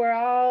wonder where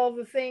all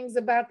the things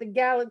about the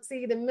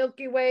galaxy, the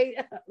Milky Way,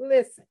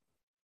 listen.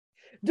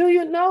 Do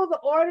you know the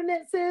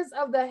ordinances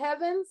of the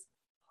heavens?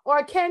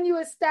 Or can you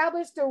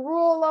establish the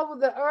rule over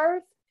the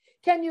earth?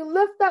 Can you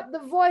lift up the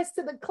voice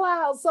to the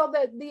clouds so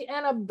that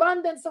an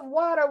abundance of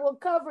water will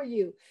cover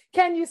you?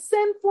 Can you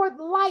send forth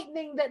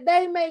lightning that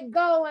they may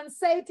go and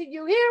say to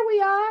you, here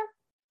we are?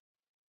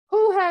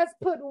 Who has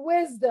put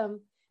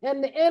wisdom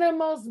in the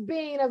innermost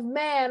being of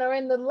man, or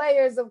in the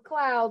layers of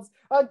clouds,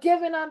 or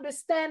given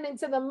understanding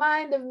to the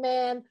mind of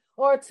man,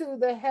 or to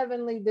the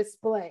heavenly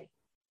display?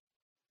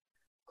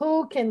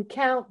 Who can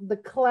count the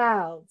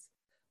clouds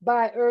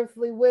by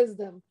earthly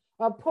wisdom,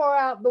 or pour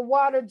out the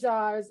water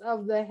jars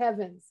of the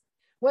heavens?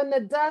 When the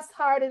dust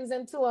hardens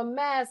into a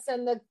mass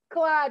and the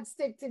clouds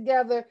stick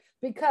together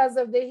because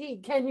of the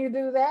heat, can you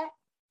do that?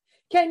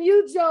 Can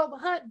you, Job,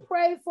 hunt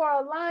prey for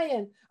a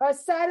lion, or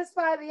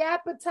satisfy the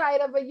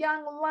appetite of a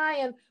young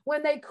lion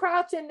when they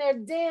crouch in their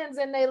dens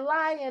and they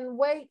lie in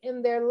wait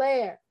in their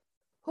lair?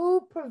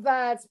 Who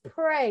provides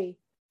prey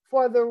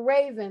for the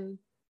raven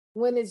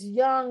when its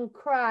young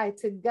cry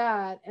to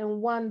God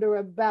and wander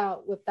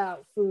about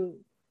without food?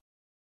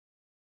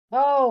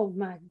 Oh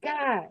my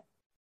God.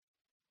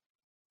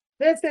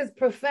 This is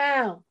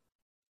profound.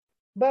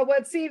 But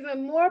what's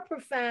even more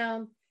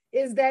profound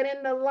is that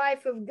in the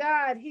life of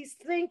God, he's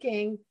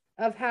thinking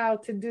of how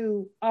to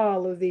do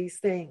all of these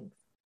things.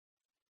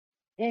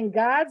 In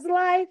God's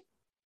life,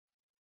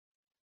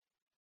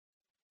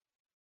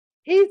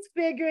 he's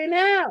figuring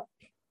out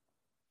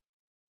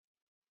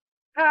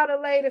how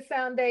to lay the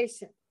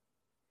foundation.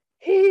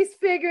 He's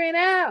figuring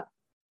out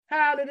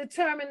how to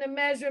determine the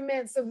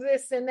measurements of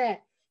this and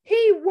that.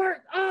 He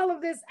worked all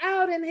of this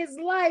out in his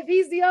life.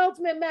 He's the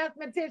ultimate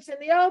mathematician,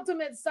 the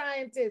ultimate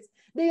scientist,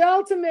 the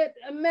ultimate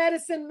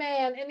medicine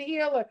man and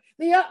healer.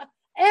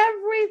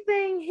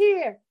 Everything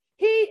here.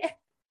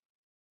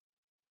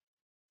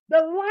 The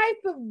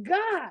life of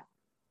God.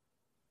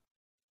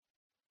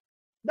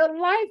 The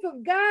life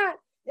of God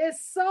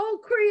is so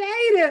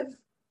creative,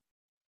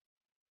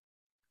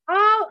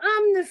 all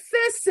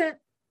omnipotent,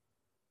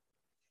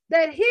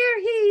 that here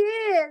he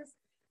is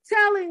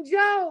telling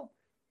Job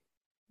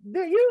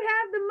that you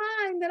have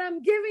the mind that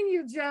I'm giving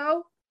you,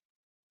 Job,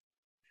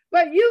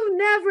 but you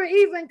never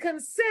even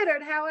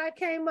considered how I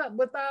came up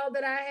with all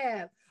that I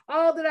have,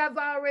 all that I've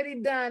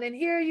already done. And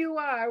here you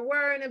are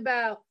worrying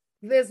about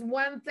this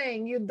one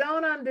thing. You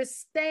don't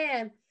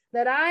understand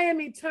that I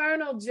am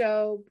eternal,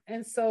 Job,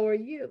 and so are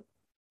you.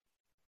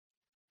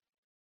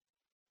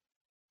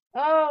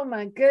 Oh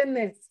my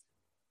goodness.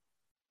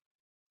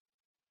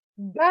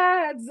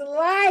 God's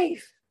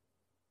life.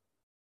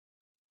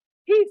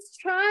 He's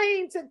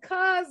trying to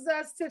cause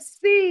us to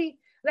see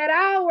that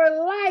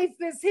our life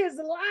is his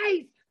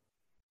life.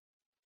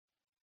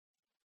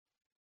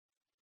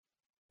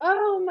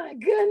 Oh my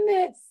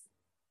goodness.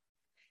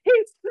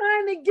 He's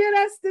trying to get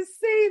us to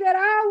see that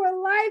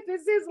our life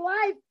is his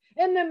life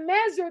in the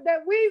measure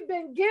that we've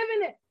been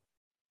given it.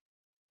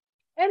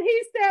 And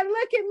he said,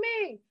 look at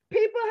me.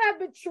 People have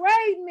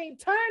betrayed me,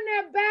 turned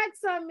their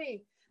backs on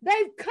me.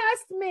 They've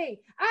cussed me.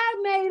 I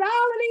made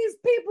all of these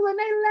people and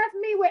they left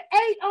me with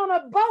 8 on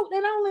a boat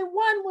and only 1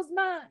 was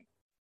mine.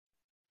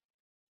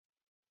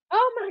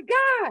 Oh my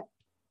God.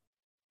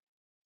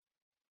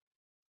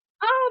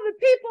 All the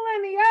people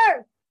in the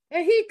earth.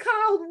 And he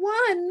called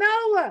one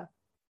Noah.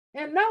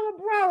 And Noah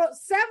brought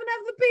 7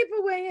 of the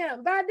people with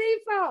him by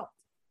default.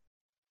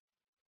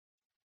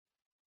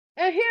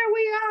 And here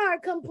we are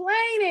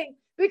complaining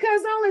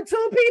because only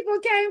 2 people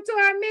came to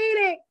our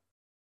meeting.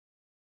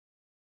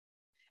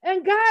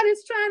 And God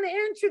is trying to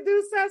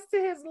introduce us to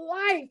his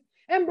life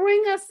and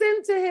bring us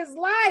into his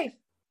life.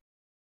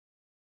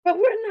 But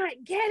we're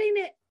not getting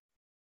it.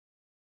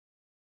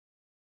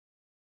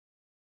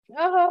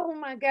 Oh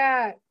my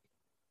God.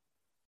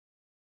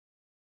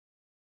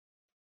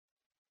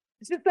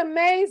 It's just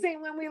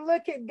amazing when we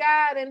look at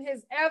God and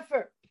his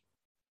effort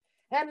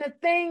and the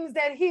things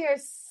that he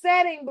is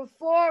setting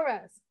before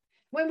us.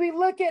 When we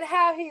look at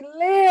how he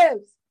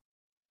lives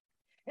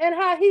and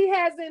how he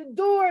has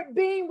endured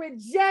being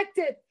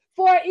rejected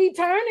for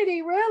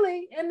eternity,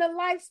 really, in the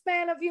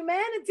lifespan of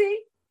humanity.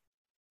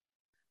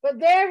 But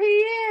there he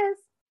is.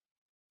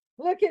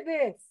 Look at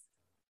this.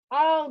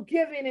 All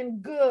giving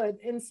and good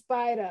in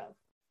spite of.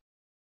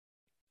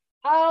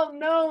 All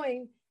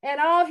knowing, and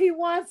all he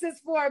wants is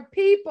for a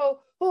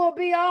people who will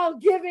be all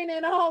giving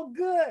and all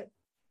good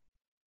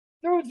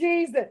through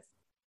Jesus.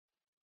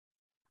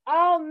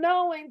 All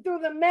knowing through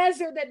the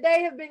measure that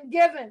they have been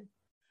given.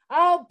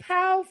 All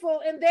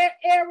powerful in their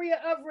area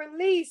of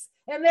release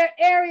and their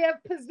area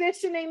of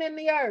positioning in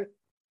the earth.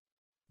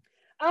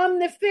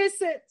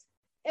 Omnipotent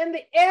in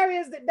the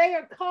areas that they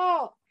are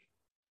called.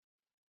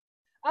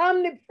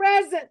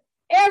 Omnipresent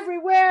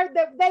everywhere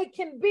that they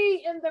can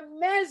be in the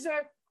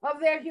measure of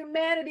their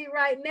humanity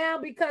right now,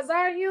 because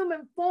our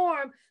human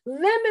form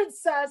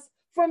limits us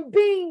from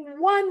being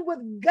one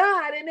with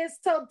God in its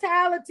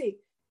totality.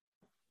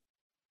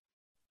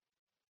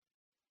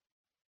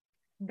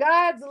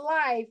 God's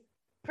life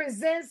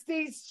presents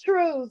these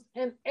truths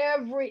in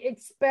every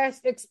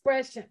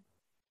expression.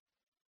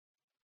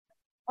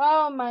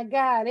 Oh my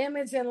God,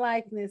 image and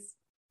likeness,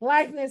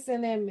 likeness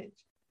and image.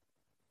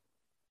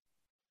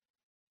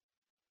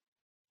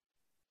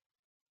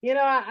 You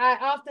know, I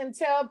often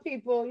tell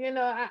people, you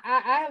know,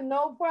 I have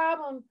no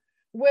problem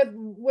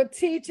with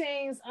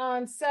teachings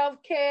on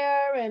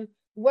self-care and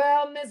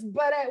wellness,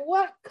 but at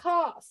what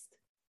cost?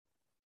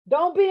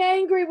 Don't be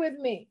angry with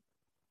me.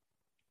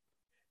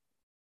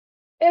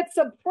 It's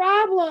a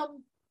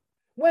problem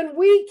when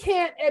we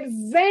can't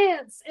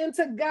advance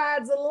into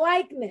God's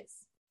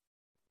likeness.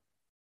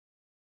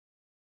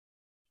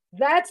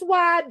 That's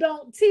why I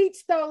don't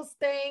teach those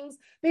things,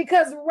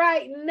 because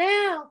right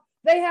now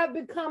they have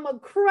become a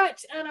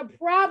crutch and a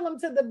problem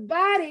to the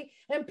body,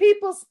 and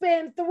people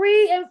spend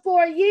 3 and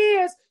 4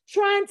 years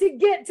trying to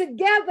get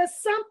together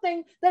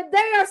something that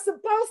they are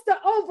supposed to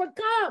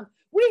overcome.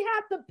 We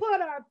have to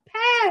put our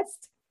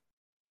past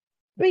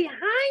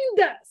behind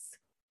us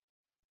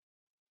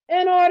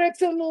in order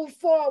to move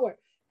forward.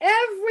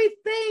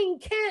 Everything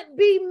can't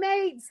be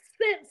made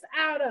sense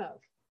out of.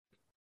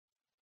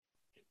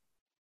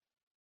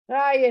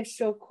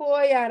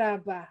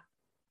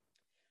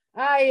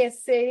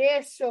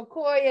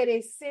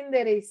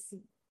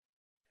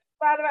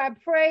 Father, I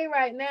pray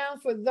right now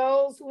for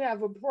those who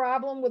have a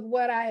problem with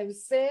what I have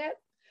said.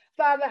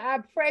 Father, I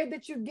pray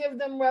that you give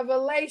them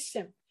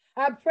revelation.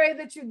 I pray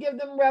that you give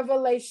them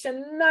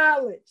revelation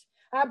knowledge.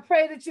 I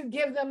pray that you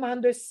give them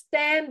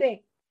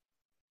understanding.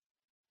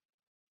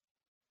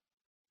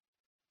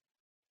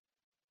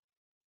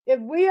 If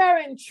we are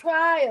in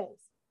trials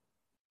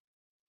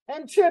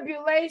and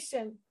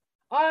tribulation,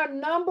 our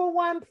number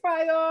one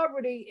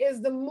priority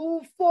is to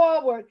move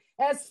forward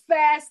as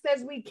fast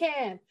as we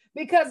can.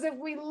 Because if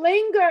we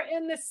linger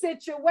in the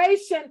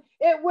situation,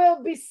 it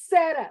will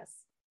beset us.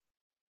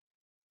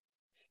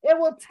 It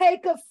will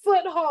take a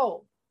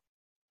foothold.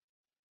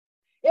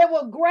 It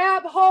will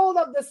grab hold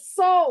of the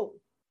soul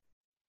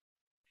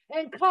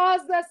and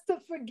cause us to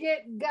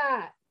forget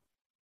God.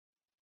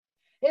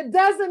 It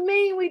doesn't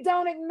mean we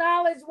don't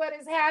acknowledge what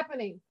is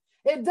happening.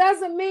 It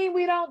doesn't mean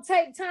we don't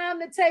take time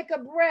to take a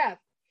breath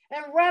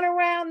and run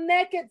around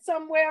naked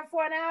somewhere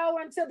for an hour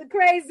until the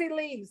crazy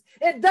leaves.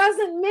 It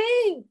doesn't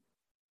mean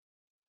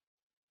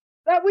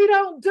that we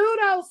don't do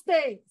those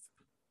things,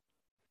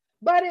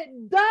 but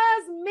it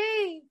does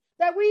mean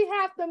that we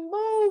have to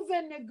move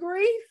in the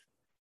grief.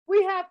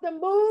 We have to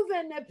move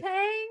in the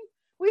pain.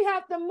 We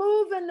have to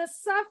move in the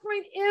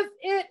suffering if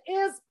it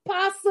is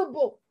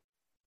possible.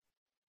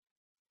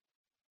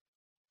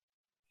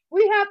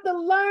 We have to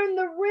learn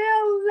the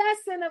real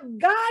lesson of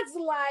God's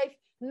life,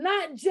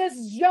 not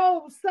just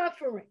Job's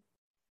suffering.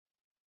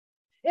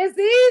 It's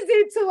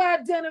easy to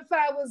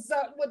identify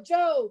with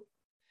Job,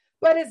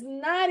 but it's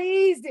not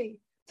easy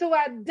to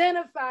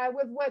identify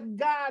with what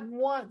God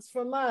wants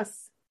from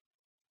us.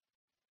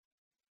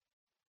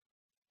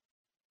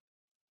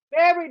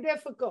 Very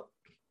difficult.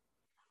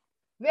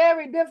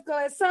 Very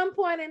difficult. At some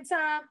point in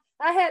time,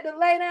 I had to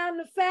lay down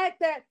the fact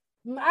that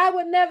I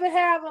would never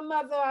have a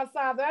mother or a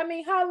father. I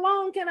mean, how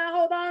long can I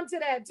hold on to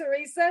that,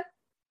 Teresa?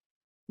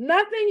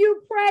 Nothing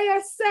you pray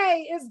or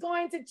say is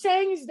going to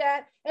change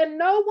that. And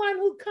no one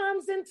who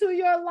comes into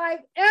your life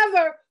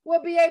ever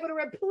will be able to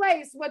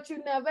replace what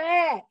you never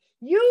had.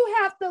 You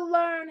have to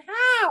learn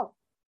how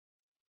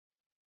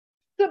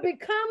to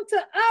become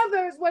to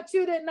others what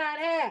you did not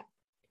have.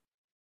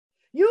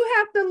 You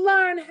have to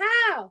learn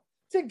how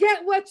to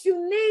get what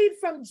you need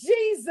from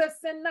Jesus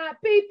and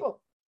not people.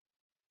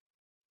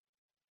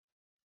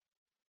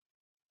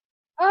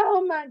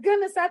 Oh my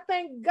goodness, I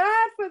thank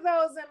God for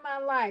those in my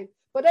life,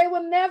 but they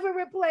will never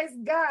replace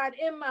God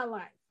in my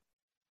life.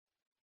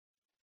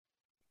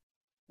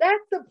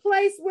 That's the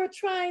place we're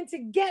trying to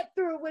get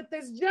through with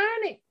this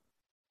journey.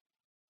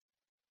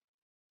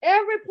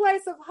 Every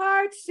place of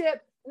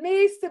hardship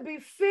needs to be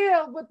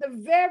filled with the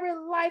very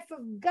life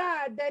of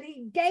God that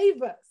He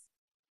gave us.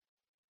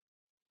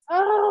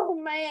 Oh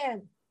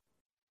man.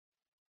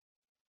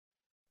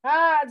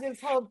 I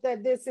just hope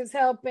that this is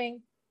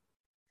helping.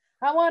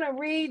 I want to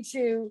read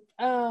you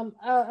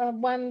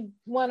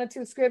one or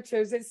two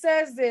scriptures. It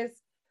says this,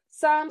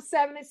 Psalm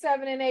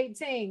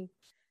 77:18.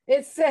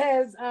 It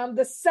says,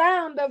 the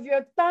sound of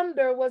your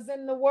thunder was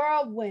in the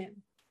whirlwind.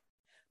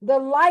 The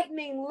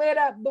lightning lit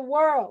up the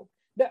world.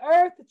 The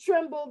earth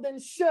trembled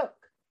and shook.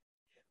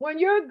 When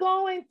you're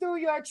going through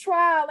your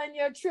trial and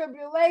your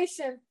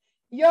tribulation,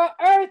 your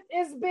earth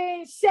is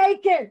being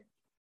shaken.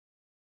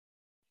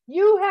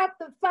 You have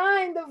to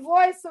find the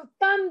voice of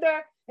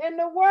thunder in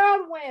the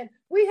whirlwind.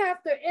 We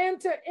have to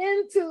enter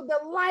into the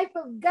life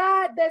of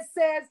God that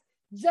says,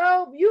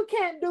 Job, you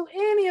can't do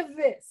any of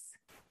this,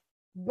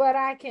 but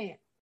I can.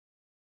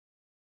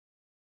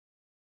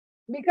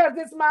 Because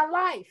it's my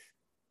life.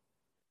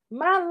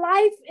 My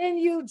life in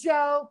you,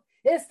 Job,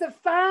 is to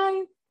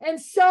find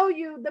and show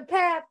you the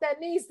path that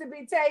needs to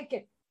be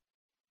taken.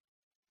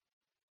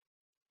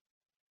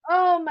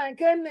 Oh my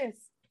goodness.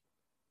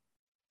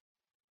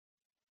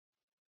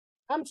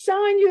 I'm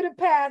showing you the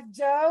path,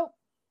 Job.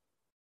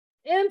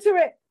 Enter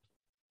it.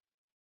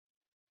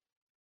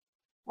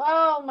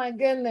 Oh my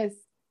goodness.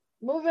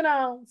 Moving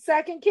on.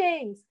 2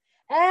 Kings.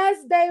 As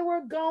they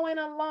were going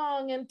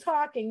along and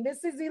talking,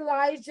 this is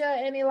Elijah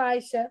and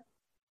Elisha.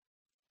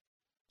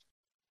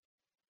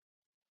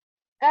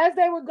 As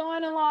they were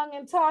going along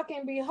and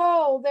talking,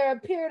 behold, there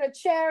appeared a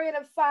chariot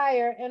of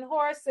fire and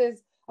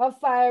horses of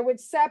fire, which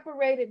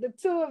separated the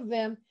two of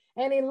them.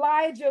 And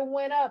Elijah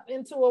went up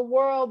into a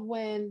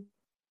whirlwind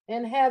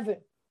in heaven.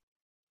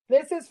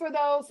 This is for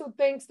those who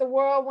thinks the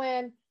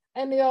whirlwind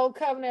and the old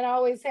covenant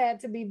always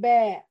had to be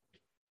bad.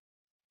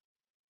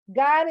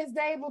 God is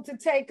able to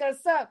take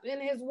us up in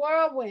his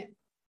whirlwind.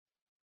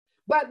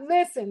 But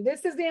listen,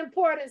 this is the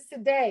importance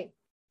today,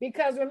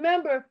 because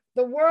remember,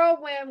 the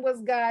whirlwind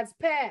was God's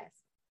past.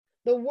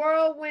 The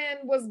whirlwind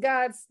was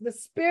the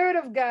Spirit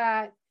of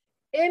God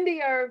in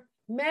the earth,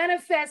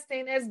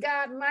 manifesting as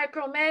God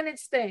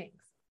micromanaged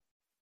things.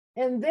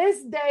 In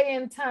this day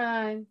and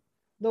time,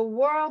 the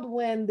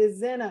whirlwind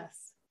is in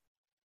us.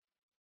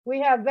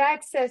 We have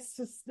access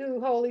to the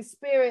Holy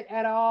Spirit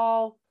at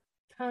all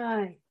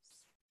times.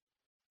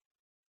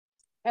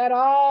 At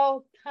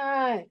all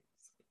times.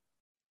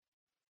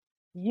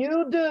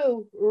 You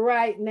do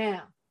right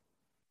now.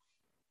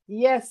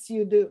 Yes,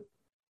 you do.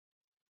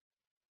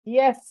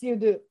 Yes, you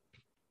do.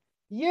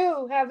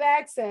 You have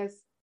access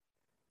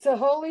to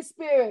Holy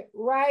Spirit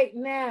right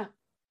now.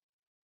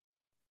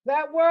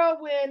 That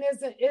whirlwind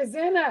is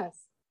in us.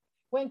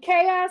 When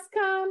chaos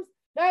comes,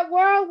 that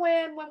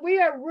whirlwind, when we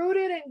are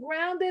rooted and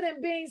grounded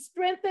and being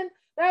strengthened,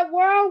 that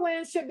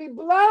whirlwind should be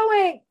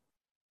blowing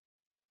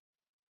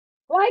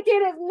like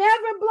it has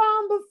never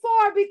blown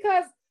before,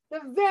 because the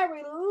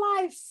very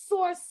life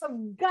source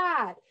of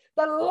God,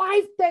 the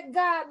life that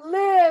God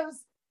lives,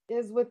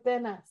 is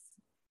within us.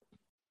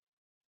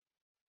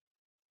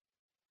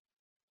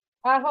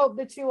 I hope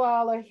that you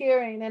all are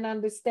hearing and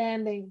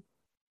understanding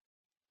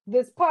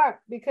this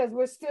part, because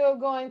we're still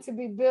going to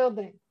be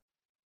building.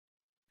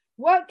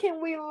 What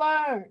can we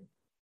learn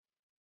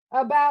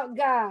about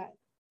God,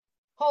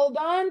 hold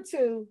on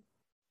to,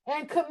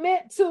 and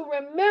commit to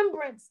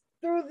remembrance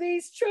through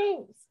these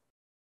truths?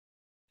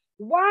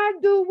 Why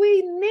do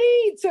we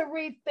need to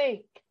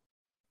rethink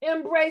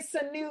embrace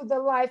anew the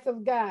life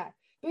of God.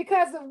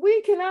 Because if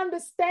we can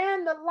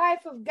understand the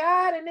life of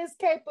God and his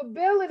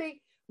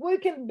capability, we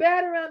can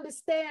better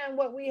understand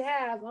what we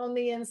have on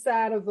the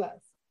inside of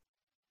us.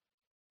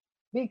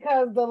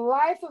 Because the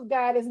life of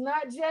God is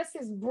not just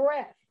his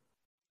breath.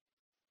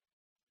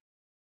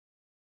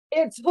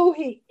 It's who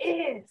he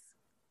is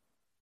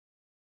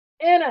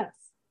in us.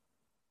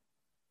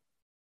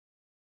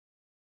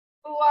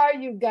 Who are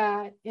you,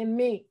 God, in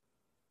me?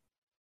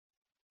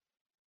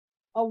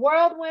 A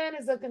whirlwind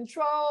is a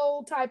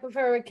controlled type of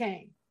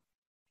hurricane.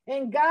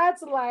 In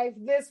God's life,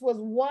 this was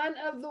one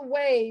of the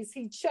ways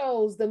he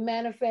chose to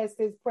manifest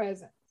his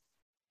presence.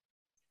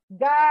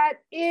 God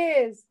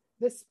is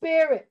the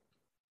Spirit.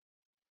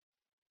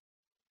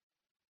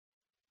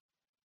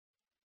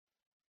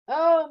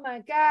 Oh my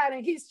God.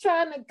 And he's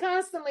trying to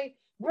constantly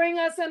bring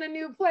us in a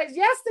new place.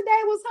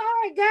 Yesterday was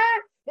hard,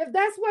 God. If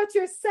that's what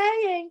you're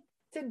saying,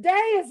 today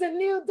is a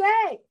new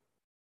day.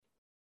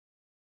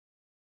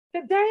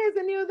 Today is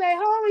a new day.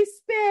 Holy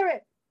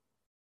Spirit,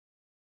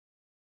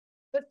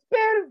 the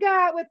Spirit of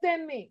God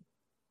within me.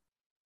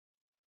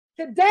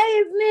 Today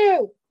is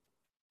new.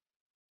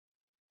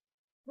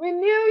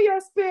 Renew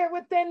your spirit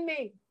within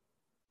me.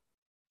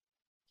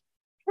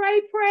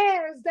 Pray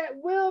prayers that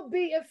will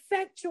be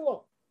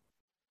effectual.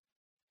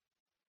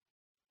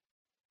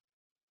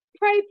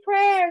 Pray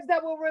prayers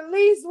that will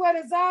release what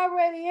is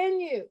already in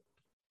you.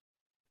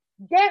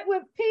 Get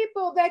with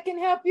people that can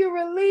help you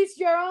release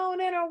your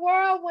own inner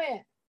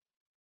whirlwind.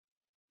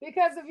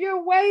 Because if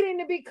you're waiting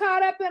to be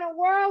caught up in a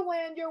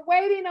whirlwind, you're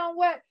waiting on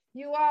what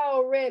you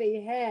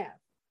already have.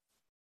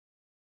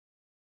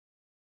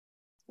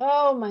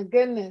 Oh my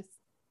goodness.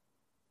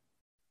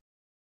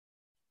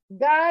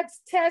 God's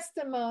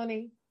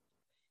testimony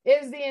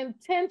is the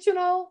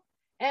intentional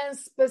and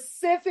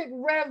specific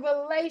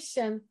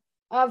revelation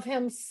of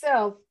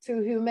himself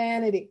to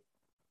humanity.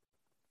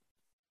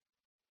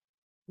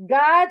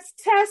 God's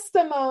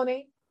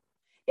testimony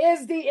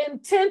is the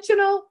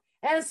intentional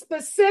and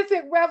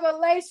specific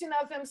revelation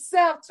of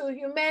himself to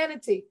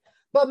humanity.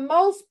 But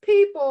most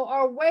people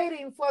are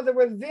waiting for the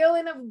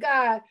revealing of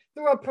God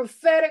through a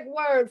prophetic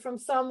word from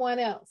someone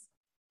else.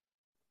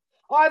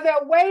 Or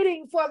they're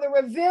waiting for the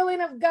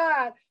revealing of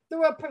God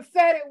through a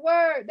prophetic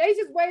word. They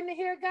just waiting to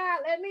hear God.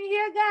 Let me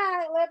hear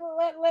God.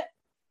 Let.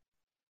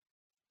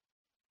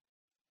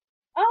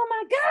 Oh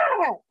my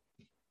God.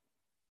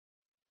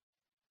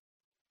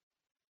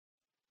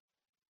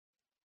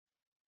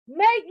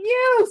 Make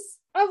use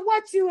of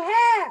what you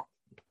have.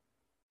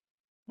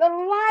 The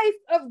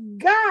life of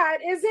God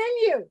is in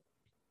you.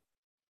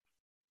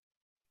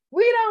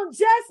 We don't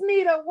just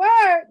need a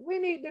word. We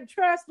need to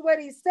trust what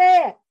he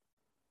said.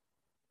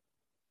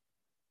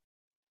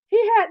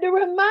 He had to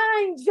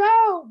remind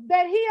Job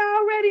that he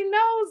already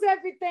knows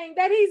everything,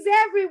 that he's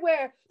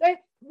everywhere. That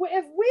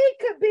if we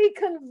could be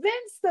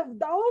convinced of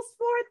those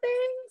four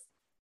things,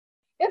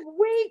 if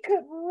we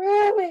could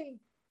really,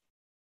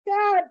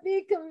 God,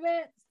 be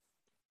convinced,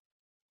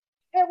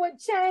 it would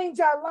change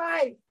our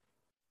life.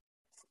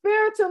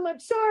 Spiritual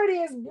maturity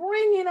is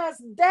bringing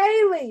us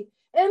daily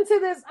into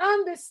this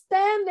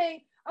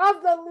understanding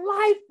of the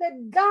life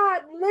that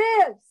God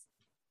lives.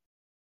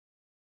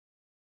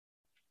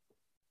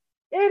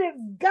 It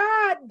is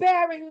God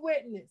bearing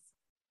witness.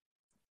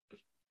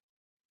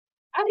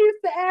 I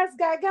used to ask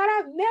God,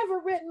 I've never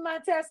written my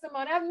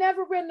testimony. I've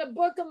never written a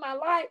book of my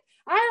life.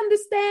 I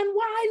understand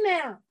why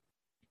now.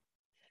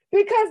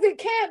 Because it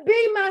can't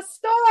be my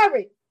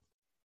story.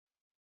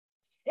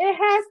 It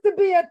has to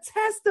be a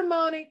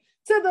testimony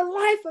to the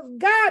life of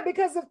God.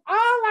 Because if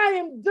all I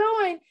am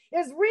doing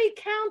is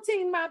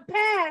recounting my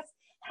past,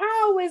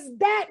 how is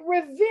that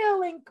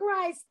revealing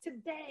Christ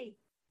today?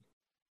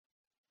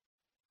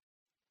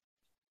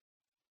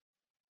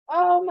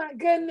 Oh my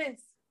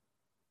goodness.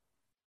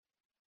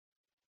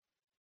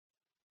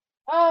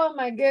 Oh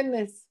my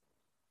goodness.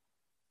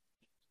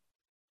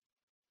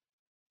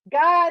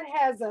 God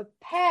has a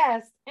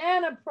past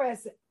and a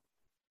present.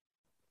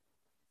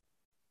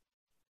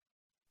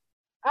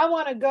 I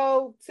want to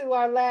go to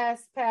our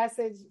last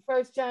passage,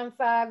 1 John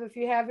 5, if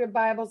you have your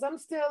Bibles. I'm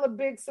still a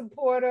big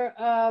supporter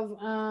of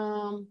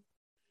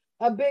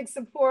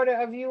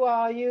you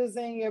all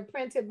using your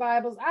printed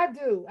Bibles.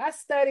 I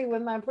study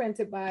with my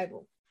printed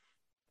Bible.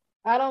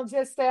 I don't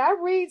just say, I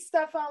read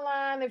stuff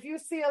online. If you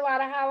see a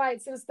lot of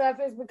highlights and stuff,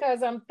 it's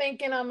because I'm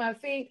thinking on my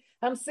feet.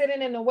 I'm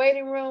sitting in the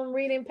waiting room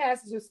reading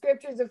passages of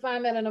scriptures if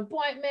I'm at an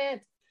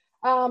appointment.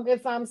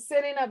 If I'm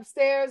sitting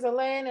upstairs or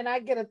laying and I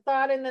get a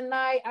thought in the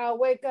night, I'll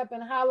wake up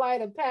and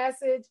highlight a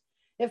passage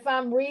if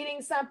I'm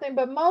reading something.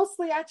 But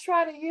mostly I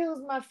try to use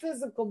my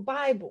physical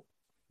Bible.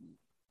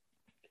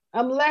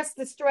 I'm less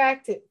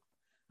distracted.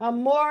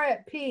 I'm more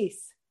at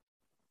peace.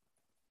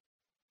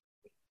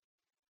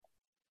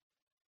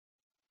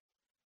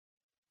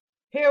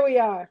 Here we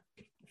are,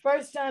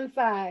 1 John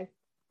 5.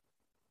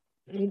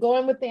 I'm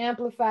going with the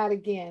Amplified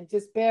again.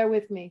 Just bear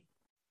with me.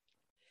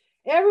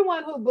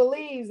 Everyone who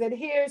believes,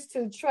 adheres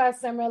to,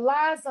 trusts, and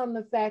relies on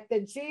the fact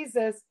that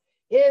Jesus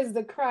is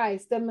the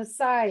Christ, the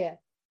Messiah,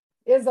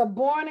 is a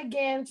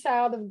born-again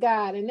child of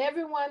God. And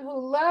everyone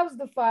who loves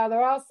the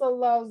Father also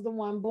loves the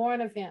one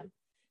born of him,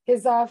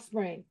 his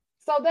offspring.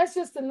 So that's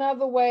just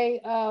another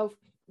way of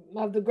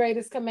the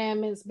greatest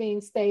commandments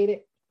being stated.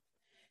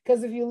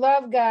 Because if you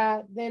love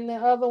God, then the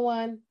other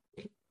one,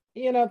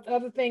 the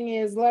other thing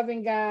is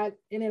loving God,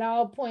 and it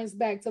all points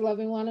back to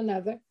loving one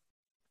another.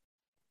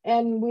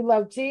 And we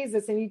love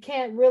Jesus, and you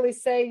can't really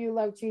say you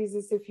love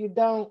Jesus if you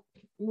don't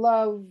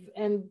love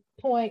and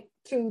point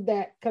to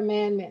that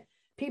commandment.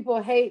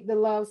 People hate the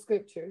love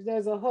scriptures. There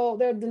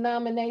are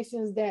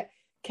denominations that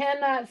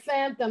cannot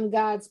fathom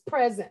God's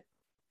present.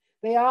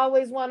 They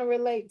always want to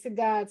relate to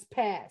God's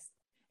past,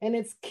 and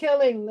it's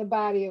killing the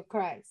body of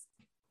Christ.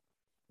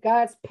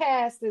 God's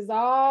past is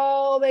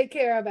all they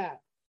care about.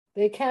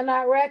 They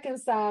cannot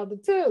reconcile the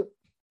two.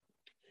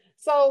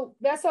 So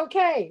that's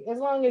okay, as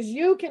long as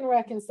you can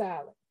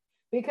reconcile it.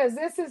 Because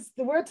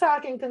we're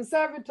talking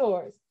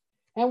conservators,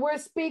 and we're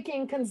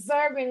speaking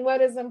conserving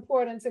what is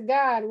important to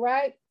God,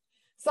 right?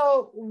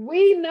 So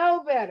we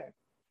know better.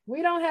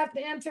 We don't have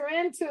to enter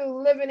into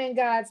living in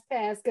God's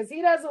past, because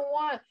he doesn't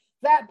want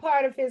that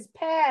part of his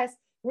past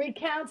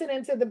recounted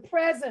into the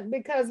present,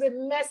 because it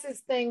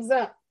messes things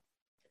up.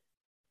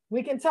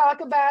 We can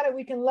talk about it.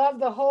 We can love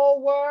the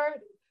whole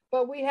word,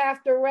 but we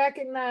have to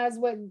recognize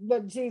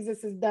what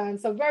Jesus has done.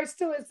 So verse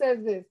 2, it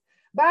says this: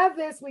 by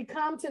this we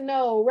come to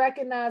know,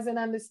 recognize, and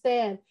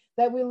understand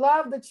that we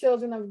love the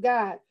children of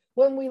God.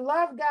 When we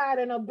love God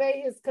and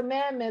obey his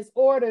commandments,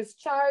 orders,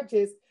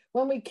 charges,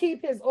 when we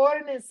keep his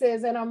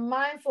ordinances and are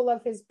mindful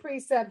of his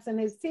precepts and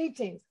his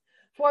teachings.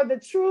 For the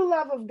true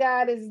love of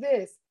God is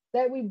this,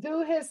 that we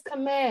do his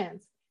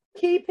commands,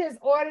 keep his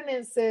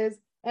ordinances,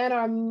 and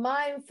are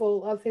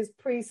mindful of his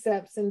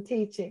precepts and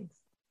teachings.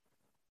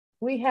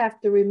 We have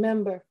to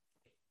remember.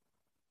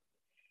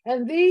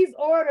 And these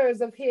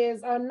orders of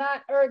his are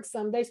not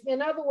irksome.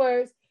 In other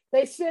words,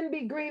 they shouldn't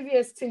be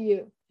grievous to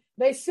you.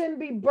 They shouldn't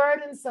be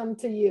burdensome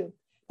to you.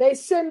 They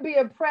shouldn't be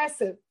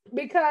oppressive,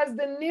 because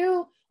the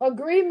new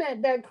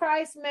agreement that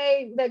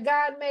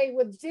God made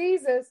with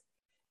Jesus,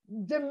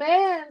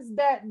 demands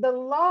that the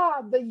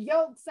law, the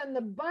yokes, and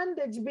the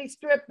bondage be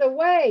stripped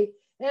away.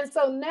 And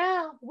so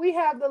now we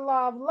have the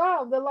law of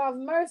love, the law of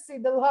mercy,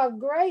 the law of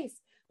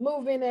grace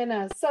moving in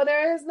us. So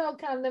there is no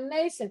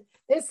condemnation.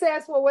 It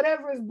says, for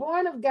whatever is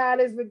born of God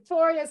is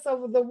victorious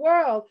over the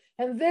world.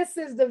 And this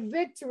is the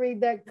victory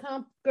that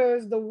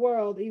conquers the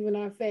world, even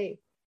our faith.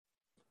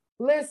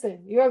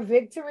 Listen, your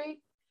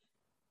victory,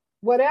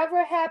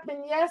 whatever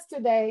happened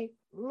yesterday,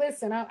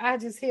 listen, I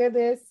just hear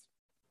this.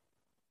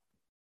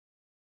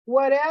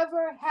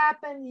 Whatever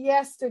happened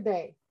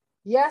yesterday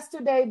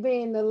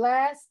being the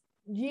last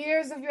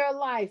years of your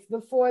life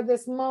before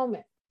this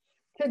moment,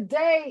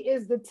 today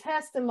is the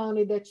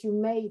testimony that you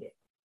made it.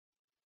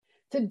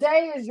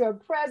 Today is your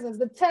presence.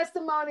 The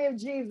testimony of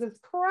Jesus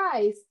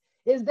Christ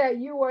is that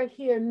you are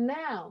here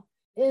now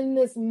in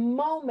this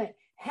moment,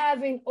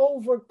 having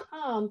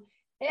overcome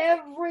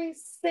every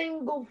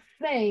single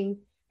thing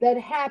that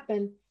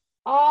happened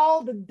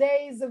all the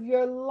days of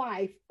your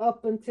life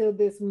up until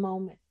this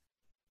moment.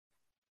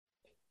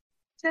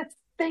 Just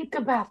think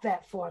about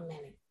that for a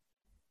minute.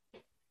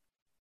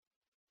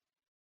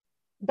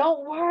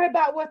 Don't worry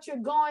about what you're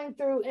going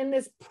through in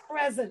this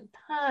present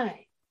time.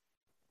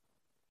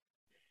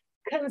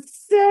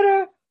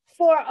 Consider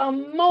for a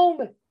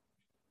moment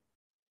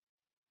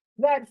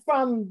that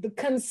from the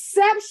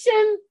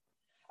conception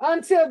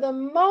until the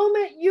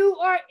moment you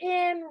are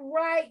in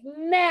right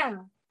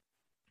now,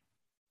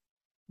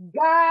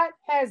 God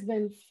has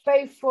been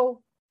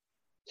faithful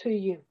to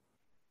you.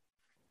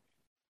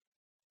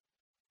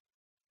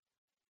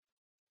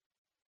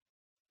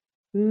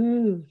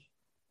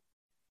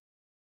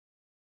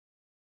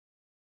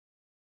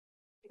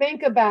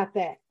 Think about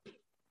that.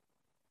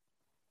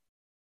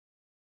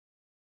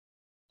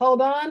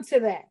 Hold on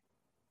to that.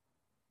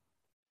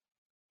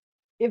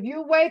 If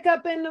you wake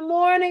up in the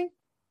morning,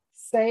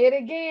 say it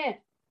again.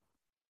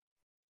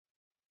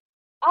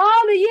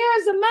 All the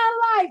years of my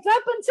life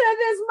up until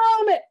this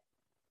moment,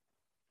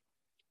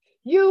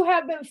 you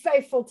have been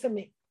faithful to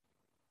me.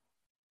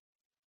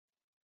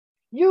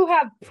 You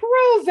have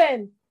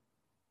proven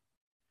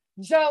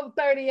Job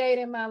 38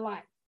 in my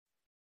life.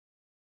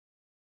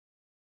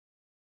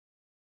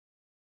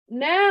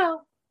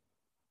 Now,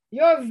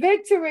 your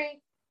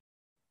victory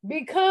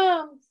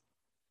becomes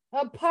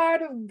a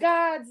part of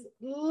God's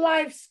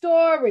life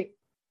story.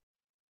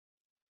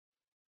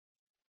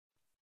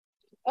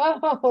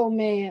 Oh,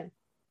 man.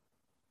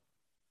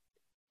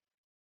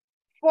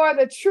 For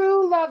the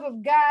true love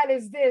of God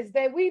is this,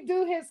 that we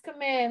do his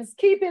commands,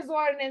 keep his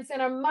ordinance,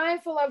 and are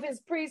mindful of his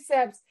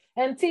precepts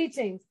and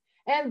teachings.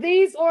 And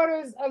these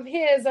orders of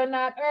his are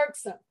not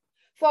irksome.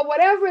 For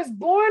whatever is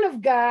born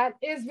of God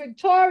is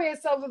victorious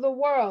over the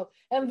world.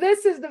 And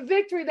this is the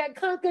victory that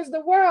conquers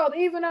the world,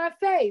 even our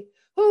faith.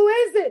 Who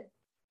is it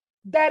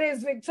that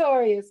is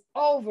victorious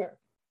over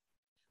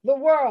the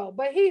world?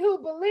 But he who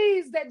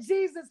believes that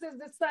Jesus is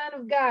the Son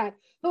of God,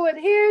 who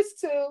adheres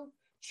to,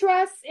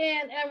 trusts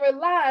in, and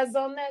relies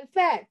on that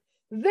fact.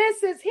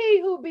 This is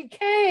he who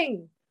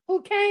became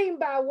who came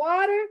by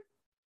water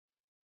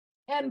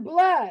and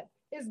blood,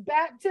 his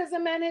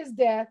baptism and his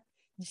death,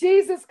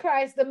 Jesus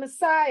Christ, the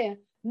Messiah,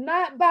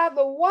 not by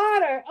the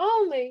water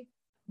only,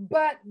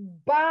 but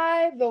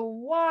by the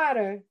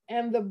water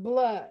and the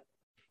blood.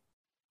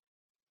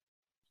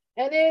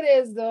 And it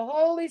is the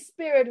Holy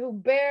Spirit who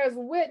bears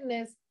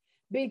witness,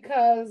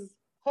 because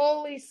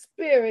Holy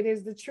Spirit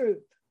is the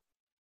truth.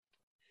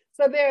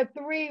 So there are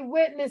three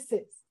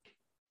witnesses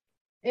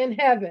in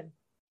heaven: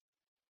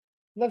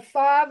 the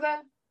Father,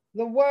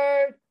 the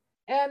Word,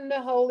 and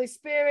the Holy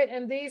Spirit.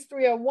 And these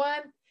three are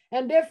one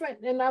and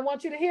different. And I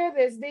want you to hear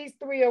this. These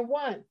three are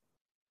one.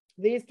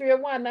 These three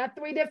are one, not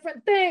three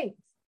different things.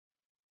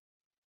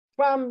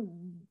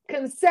 From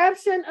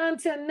conception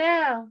until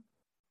now,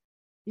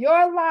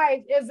 your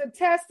life is a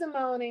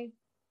testimony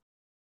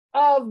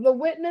of the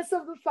witness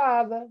of the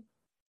Father,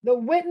 the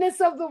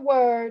witness of the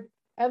Word,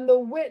 and the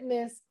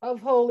witness of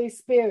Holy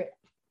Spirit.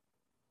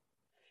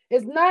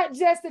 It's not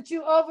just that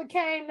you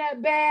overcame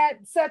that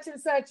bad such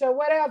and such or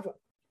whatever.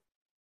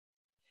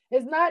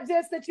 It's not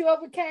just that you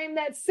overcame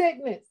that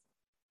sickness.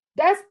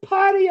 That's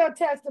part of your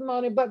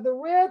testimony, but the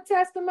real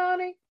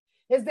testimony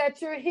is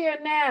that you're here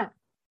now.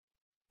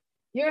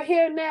 You're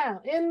here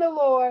now in the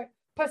Lord,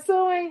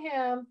 pursuing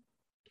Him,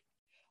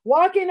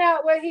 walking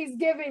out what He's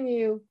given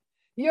you.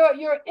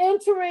 You're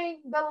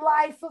entering the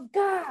life of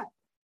God.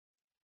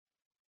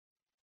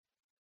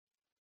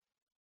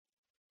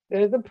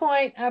 There's a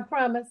point, I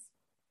promise.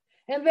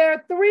 And there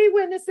are three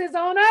witnesses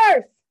on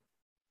earth.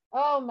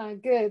 Oh my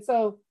good.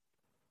 So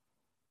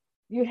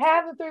you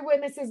have the three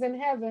witnesses in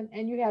heaven,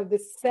 and you have the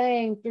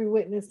same three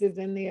witnesses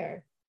in the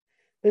earth: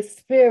 the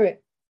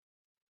Spirit,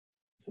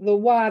 the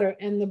water,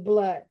 and the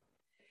blood.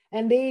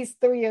 And these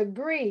three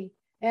agree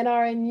and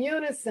are in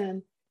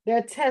unison.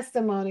 Their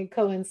testimony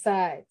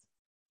coincides.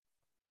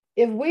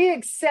 If we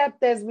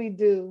accept, as we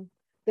do,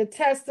 the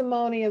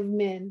testimony of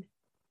men,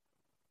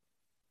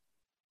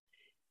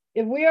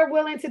 if we are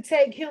willing to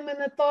take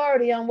human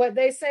authority on what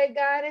they say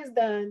God has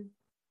done,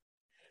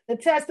 the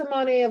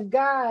testimony of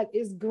God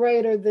is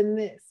greater than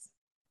this,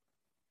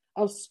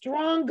 of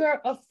stronger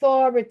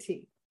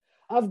authority,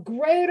 of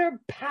greater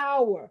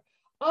power,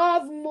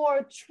 of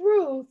more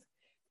truth.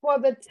 For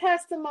the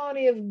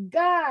testimony of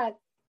God,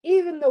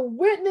 even the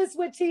witness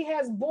which He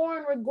has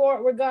borne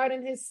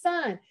regarding His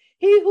Son,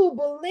 he who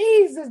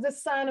believes is the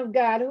Son of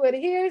God, who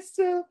adheres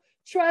to,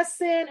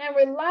 trusts in, and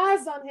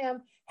relies on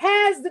Him,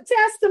 has the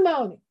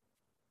testimony,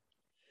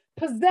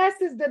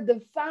 possesses the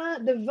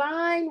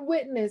divine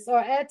witness or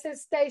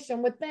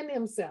attestation within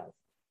himself.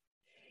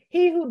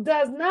 He who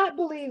does not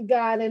believe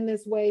God in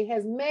this way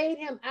has made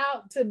Him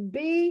out to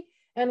be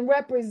and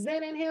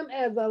represented Him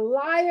as a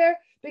liar,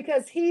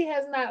 because he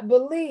has not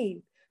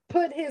believed,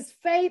 put his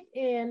faith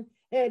in,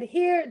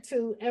 adhered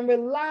to, and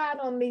relied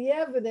on the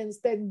evidence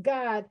that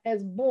God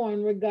has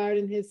borne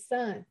regarding His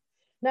Son.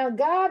 Now,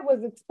 God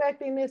was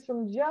expecting this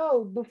from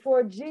Job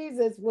before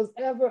Jesus was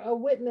ever a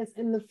witness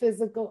in the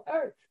physical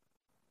earth,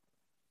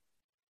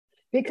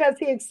 because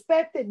He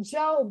expected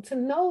Job to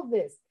know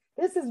this.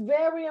 This is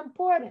very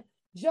important.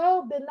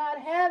 Job did not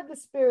have the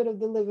Spirit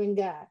of the living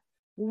God.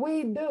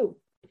 We do.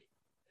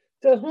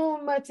 To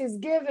whom much is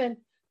given,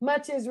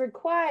 much is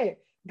required.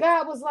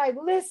 God was like,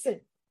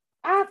 listen,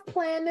 I've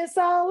planned this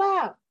all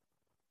out.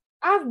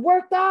 I've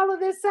worked all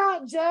of this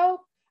out, Job.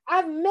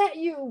 I've met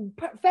you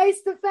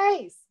face to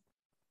face.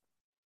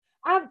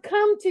 I've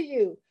come to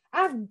you.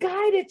 I've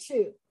guided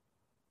you.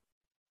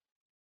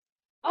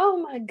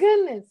 Oh my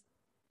goodness.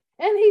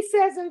 And He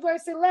says in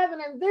verse 11,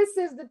 and this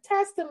is the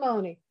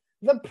testimony,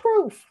 the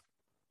proof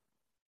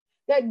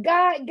that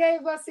God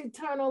gave us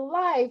eternal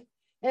life,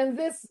 and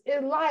this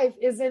life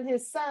is in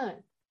His Son.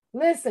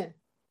 Listen,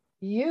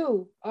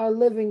 you are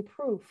living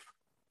proof.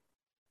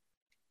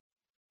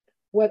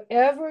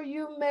 Whatever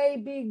you may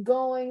be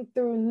going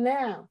through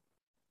now,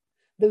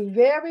 the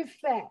very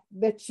fact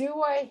that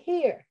you are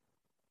here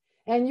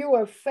and you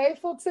are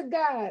faithful to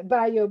God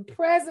by your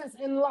presence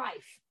in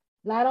life,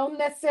 not on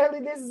necessarily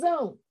this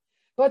Zoom,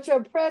 but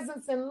your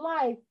presence in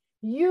life,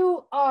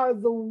 you are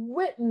the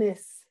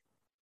witness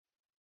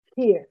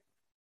here.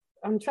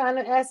 I'm trying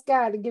to ask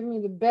God to give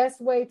me the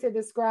best way to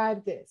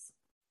describe this.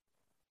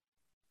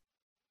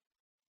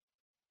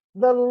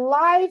 The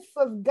life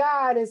of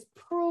God is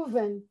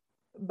proven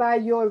by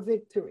your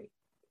victory.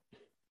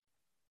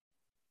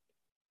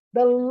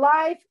 The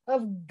life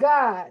of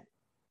God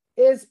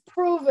is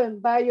proven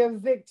by your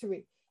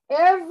victory.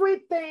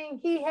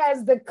 Everything He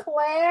has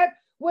declared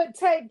would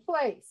take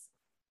place.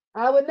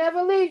 I will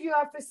never leave you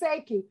or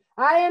forsake you.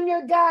 I am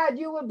your God.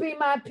 You will be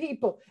my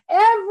people.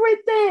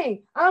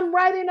 Everything I'm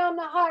writing on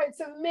the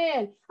hearts of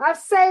men. I've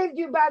saved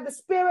you by the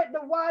Spirit,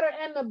 the water,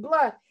 and the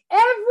blood.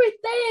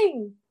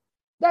 Everything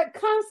that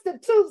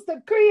constitutes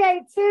the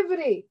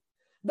creativity,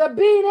 the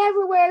being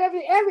everywhere,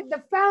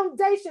 the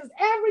foundations,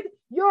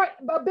 your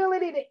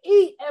ability to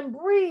eat and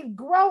breathe,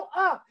 grow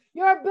up,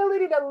 your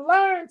ability to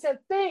learn, to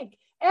think,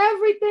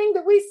 everything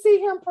that we see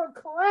Him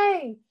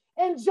proclaim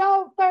in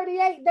Job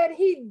 38 that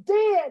He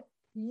did,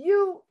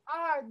 you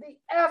are the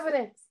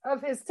evidence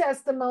of His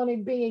testimony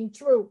being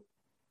true.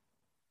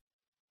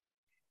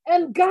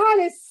 And God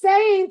is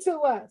saying to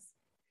us,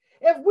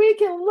 if we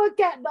can look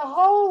at the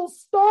whole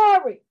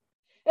story,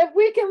 if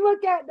we can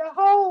look at the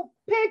whole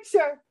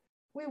picture,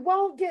 we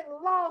won't get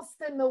lost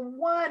in the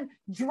one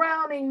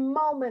drowning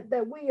moment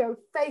that we are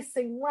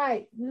facing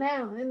right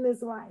now in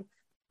this life.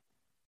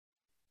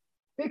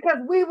 Because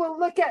we will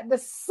look at the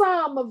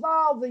sum of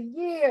all the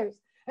years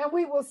and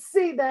we will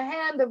see the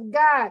hand of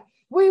God.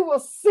 We will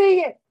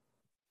see it.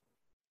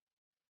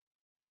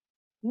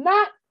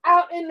 Not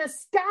out in the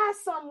sky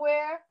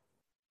somewhere,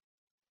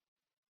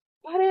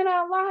 but in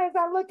our lives.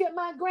 I look at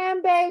my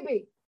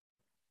grandbaby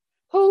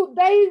who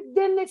they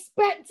didn't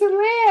expect to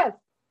live.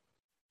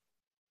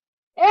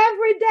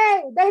 Every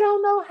day, they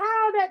don't know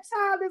how that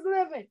child is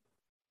living.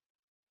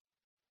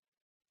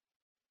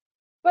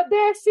 But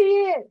there she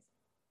is.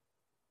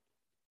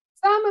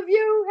 Some of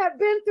you have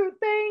been through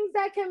things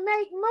that can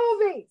make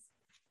movies.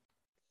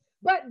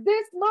 But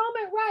this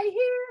moment right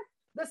here,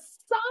 the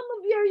sum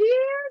of your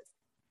years,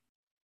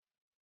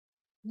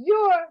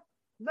 you're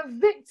the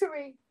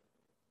victory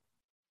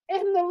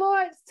in the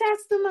Lord's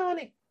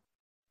testimony.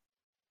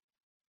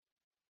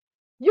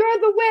 You're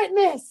the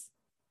witness.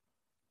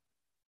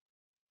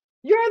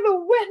 You're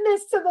the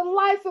witness to the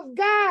life of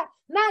God,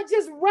 not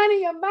just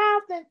running your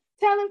mouth and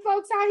telling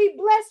folks how he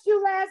blessed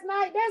you last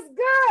night. That's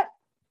good.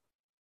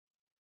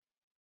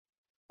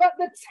 But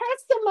the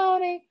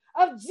testimony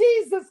of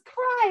Jesus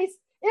Christ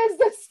is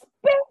the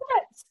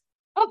spirit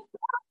of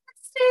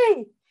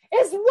prophecy,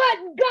 is what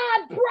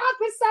God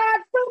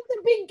prophesied from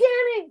the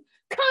beginning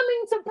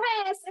coming to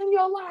pass in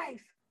your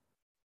life.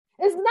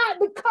 It's not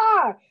the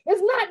car.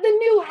 It's not the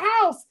new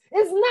house.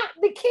 It's not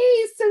the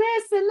keys to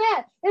this and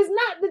that. It's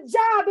not the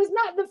job. It's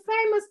not the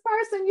famous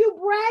person you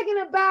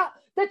bragging about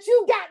that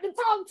you got to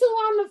talk to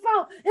on the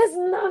phone. It's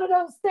none of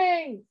those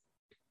things.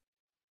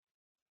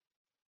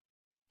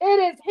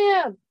 It is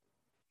him.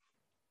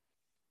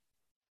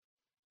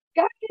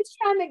 God is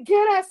trying to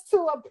get us to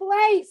a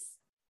place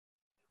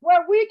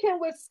where we can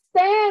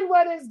withstand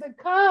what is to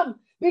come,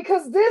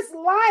 because this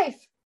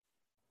life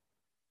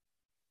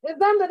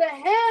is under the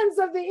hands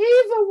of the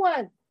evil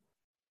one.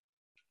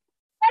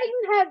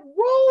 Satan has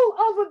rule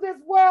over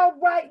this world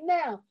right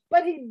now,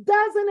 but he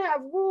doesn't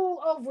have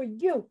rule over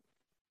you.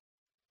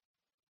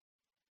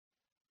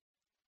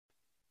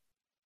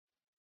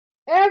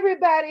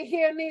 Everybody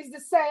here needs to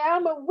say,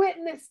 I'm a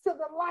witness to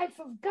the life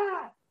of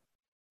God.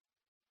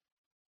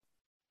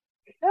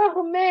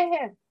 Oh,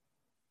 man.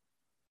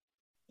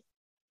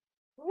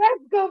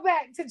 Let's go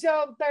back to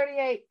Job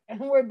 38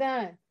 and we're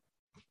done.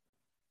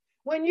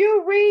 When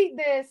you read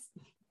this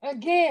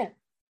again,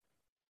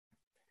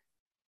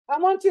 I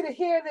want you to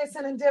hear this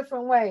in a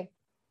different way.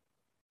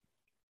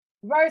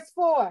 Verse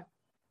 4,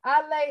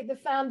 I laid the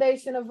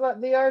foundation of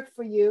the earth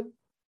for you.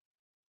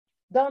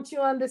 Don't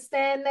you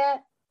understand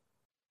that?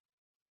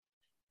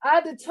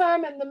 I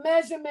determined the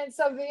measurements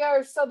of the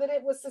earth so that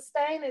it would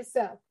sustain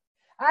itself.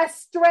 I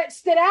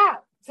stretched it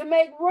out to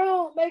make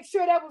room, make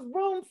sure there was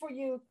room for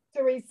you,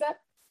 Teresa.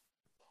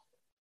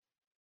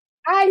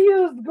 I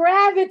used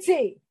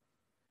gravity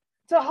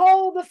to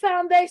hold the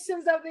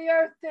foundations of the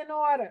earth in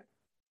order.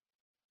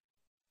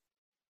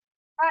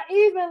 I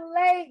even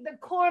laid the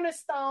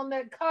cornerstone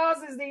that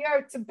causes the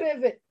earth to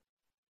pivot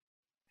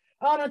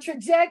on a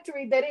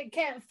trajectory that it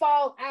can't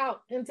fall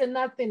out into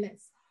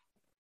nothingness.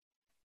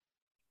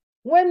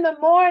 When the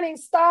morning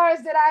stars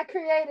that I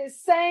created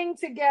sang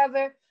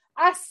together,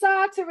 I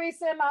saw,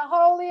 Teresa, in my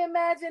holy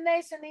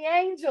imagination, the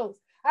angels.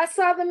 I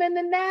saw them in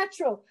the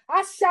natural.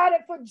 I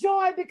shouted for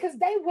joy because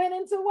they went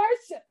into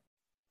worship,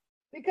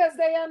 because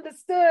they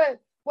understood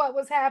what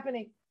was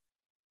happening.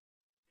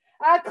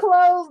 I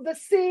closed the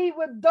sea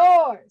with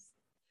doors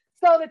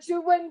so that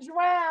you wouldn't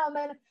drown.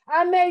 And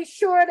I made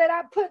sure that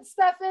I put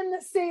stuff in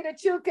the sea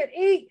that you could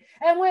eat.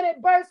 And when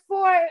it burst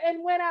forth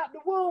and went out the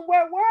womb,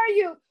 where were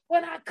you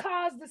when I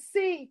caused the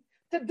sea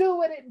to do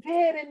what it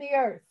did in the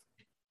earth?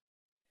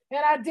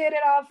 And I did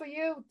it all for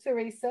you,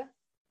 Teresa.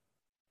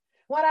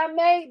 When I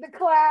made the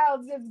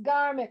clouds its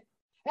garment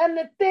and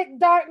the thick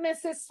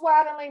darkness its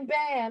swaddling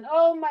band.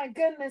 Oh my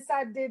goodness,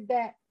 I did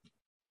that.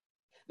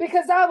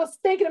 Because I was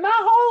thinking my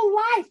whole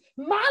life,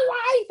 my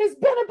life has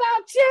been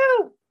about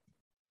you.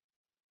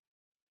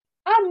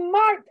 I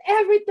marked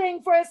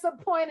everything for its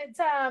appointed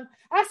time.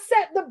 I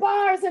set the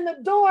bars and the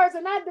doors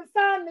and I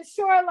defined the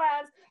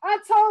shorelines. I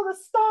told the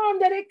storm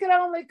that it could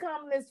only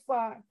come this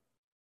far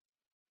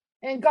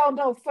and go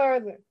no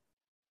further.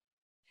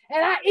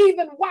 And I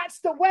even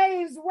watched the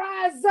waves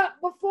rise up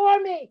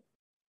before me.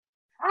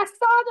 I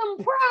saw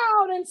them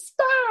proud and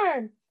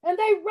stern, and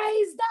they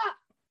raised up.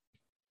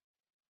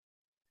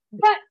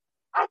 But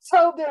I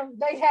told them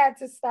they had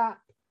to stop.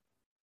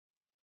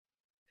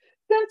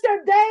 Since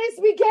your days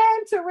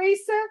began,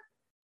 Teresa,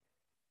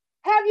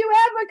 have you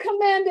ever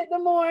commanded the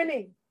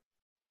morning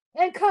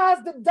and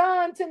caused the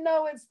dawn to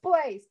know its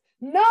place?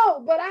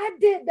 No, but I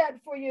did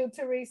that for you,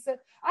 Teresa.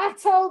 I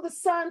told the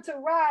sun to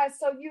rise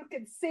so you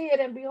could see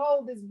it and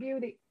behold its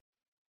beauty.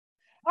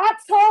 I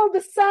told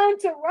the sun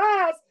to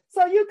rise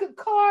so you could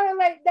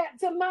correlate that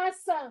to my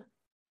sun.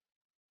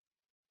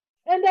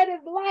 and that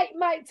his light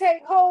might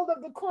take hold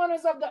of the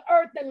corners of the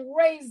earth and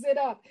raise it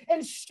up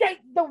and shake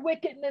the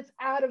wickedness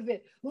out of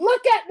it.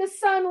 Look at the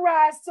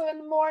sunrise in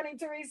the morning,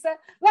 Teresa.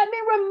 Let me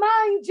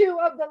remind you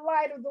of the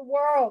light of the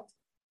world.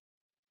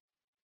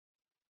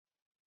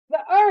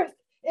 The earth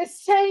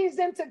is changed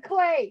into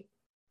clay,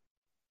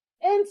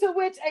 into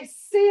which a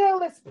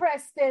seal is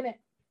pressed in it.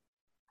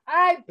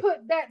 I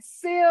put that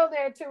seal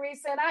there,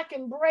 Teresa, and I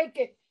can break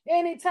it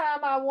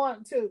anytime I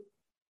want to.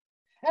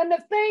 And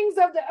the things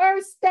of the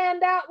earth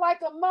stand out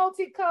like a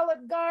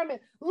multicolored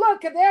garment.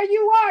 Look, there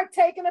you are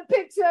taking a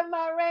picture of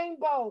my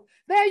rainbow.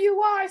 There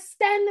you are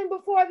standing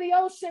before the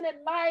ocean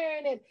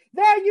admiring it.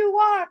 There you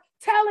are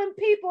telling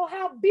people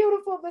how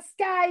beautiful the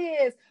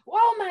sky is.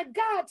 Oh my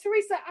God,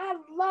 Teresa, I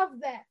love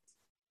that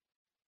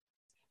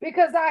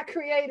because I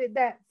created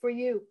that for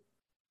you.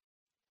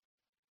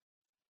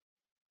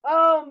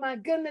 Oh my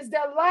goodness,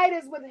 their light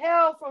is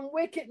withheld from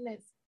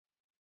wickedness,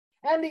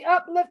 and the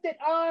uplifted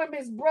arm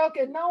is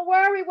broken. Don't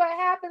worry what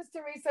happens,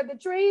 Teresa. The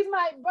trees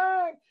might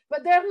burn,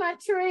 but they're my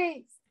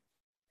trees.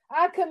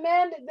 I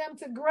commanded them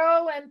to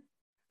grow, and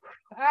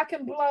I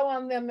can blow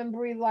on them and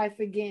breathe life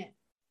again.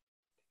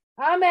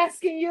 I'm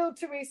asking you,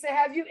 Teresa,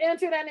 have you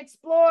entered and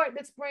explored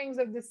the springs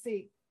of the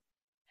sea?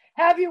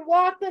 Have you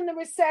walked in the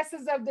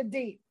recesses of the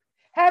deep?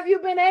 Have you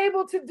been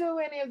able to do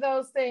any of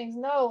those things?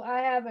 No,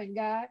 I haven't,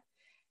 God.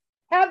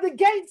 Have the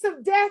gates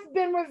of death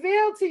been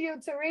revealed to you,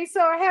 Teresa,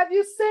 or have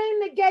you seen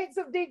the gates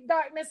of deep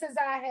darkness as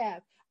I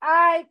have?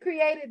 I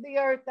created the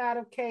earth out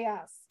of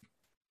chaos.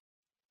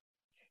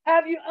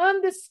 Have you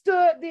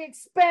understood the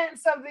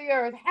expanse of the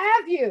earth?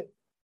 Have you?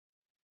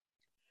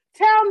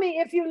 Tell me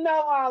if you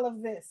know all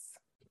of this.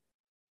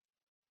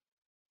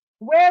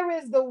 Where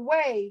is the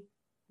way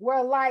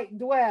where light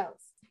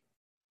dwells?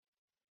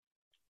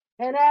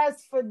 And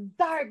as for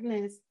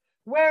darkness,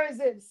 where is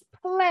its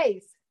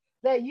place,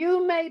 that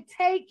you may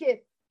take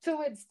it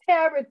to its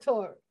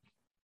territory?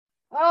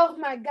 Oh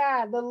my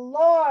God, the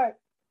Lord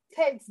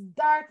takes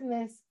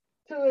darkness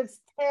to its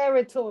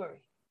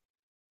territory.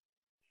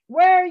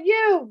 Where are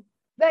you,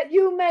 that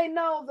you may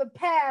know the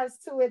paths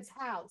to its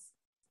house?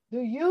 Do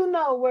you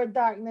know where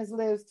darkness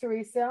lives,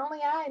 Teresa? Only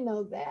I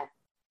know that.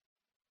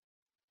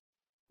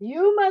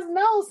 You must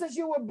know since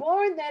you were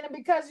born then, and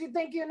because you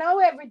think you know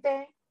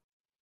everything.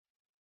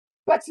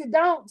 But you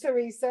don't,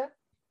 Teresa.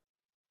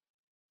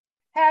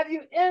 Have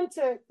you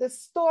entered the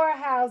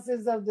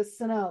storehouses of the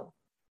snow?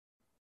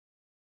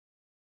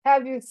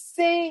 Have you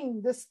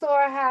seen the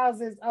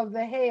storehouses of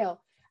the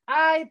hail?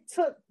 I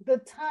took the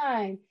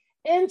time,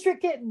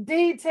 intricate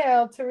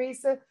detail,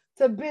 Teresa,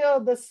 to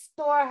build the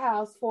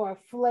storehouse for a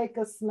flake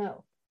of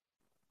snow.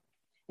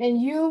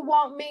 And you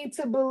want me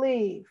to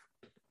believe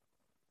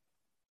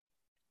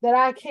that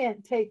I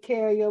can't take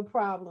care of your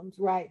problems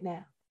right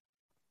now.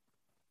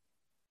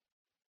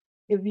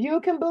 If you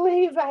can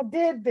believe I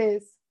did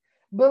this,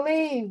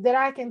 believe that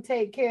I can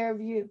take care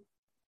of you.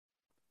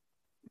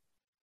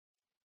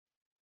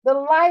 The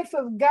life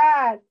of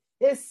God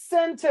is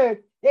centered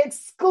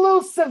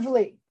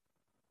exclusively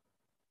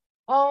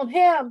on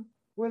Him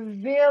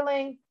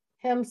revealing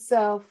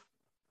Himself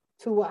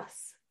to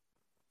us.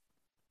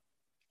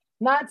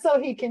 Not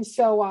so He can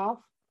show off,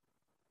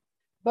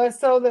 but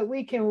so that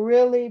we can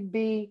really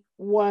be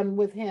one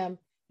with Him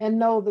and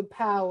know the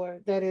power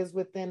that is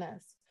within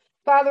us.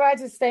 Father, I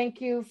just thank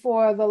you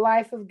for the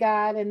life of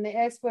God and the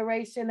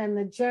exploration and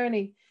the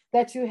journey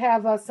that you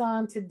have us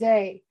on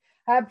today.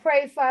 I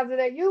pray, Father,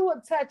 that you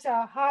will touch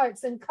our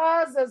hearts and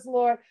cause us,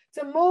 Lord,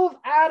 to move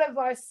out of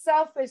our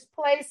selfish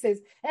places.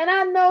 And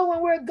I know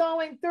when we're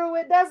going through,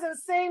 it doesn't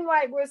seem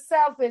like we're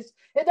selfish.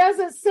 It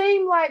doesn't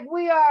seem like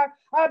we are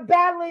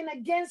battling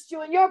against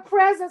you. And your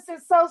presence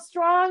is so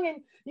strong,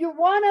 and you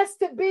want us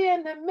to be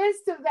in the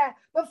midst of that.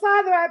 But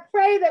Father, I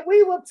pray that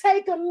we will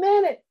take a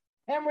minute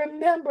and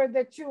remember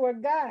that you are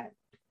God.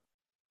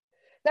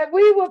 That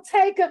we will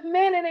take a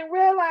minute and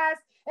realize,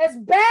 as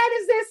bad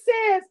as this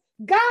is,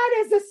 God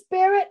is a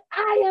spirit.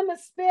 I am a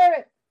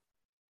spirit.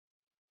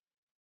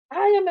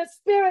 I am a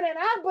spirit, and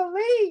I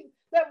believe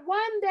that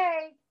one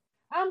day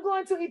I'm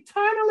going to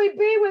eternally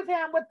be with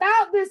Him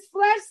without this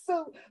flesh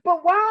suit.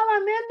 But while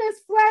I'm in this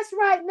flesh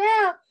right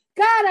now,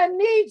 God, I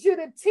need you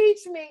to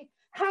teach me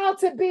how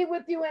to be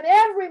with you in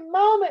every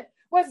moment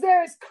where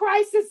there is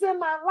crisis in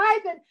my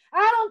life, and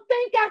I don't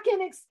think I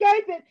can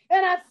escape it,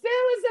 and I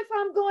feel as if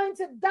I'm going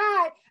to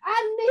die.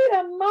 I need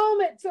a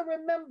moment to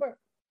remember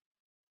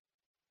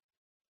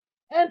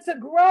and to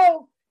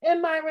grow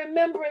in my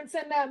remembrance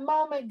in that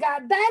moment,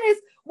 God. That is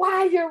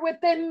why you're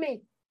within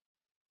me,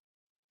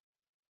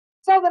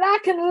 so that I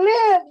can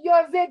live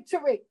your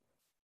victory.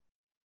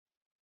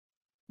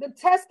 The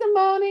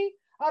testimony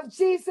of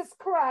Jesus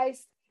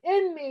Christ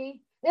in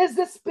me is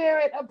the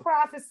spirit of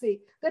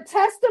prophecy. The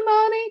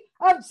testimony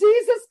of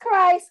Jesus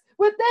Christ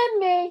within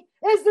me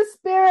is the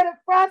spirit of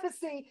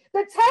prophecy.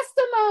 The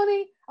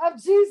testimony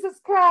of Jesus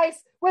Christ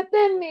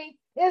within me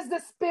is the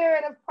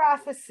spirit of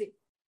prophecy.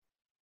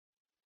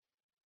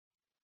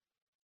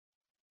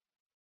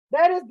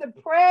 That is the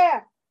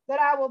prayer that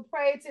I will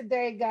pray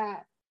today, God,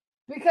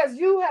 because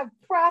you have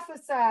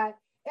prophesied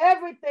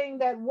everything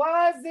that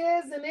was,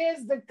 is, and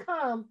is to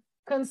come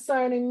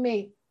concerning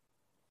me.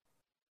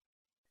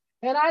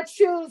 And I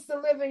choose to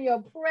live in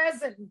your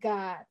present,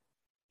 God,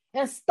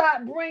 and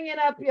stop bringing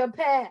up your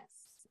past.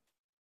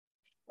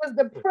 Because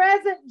the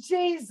present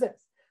Jesus,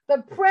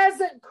 the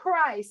present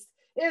Christ,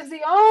 is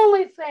the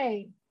only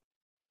thing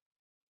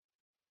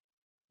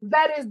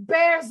that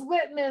bears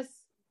witness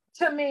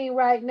to me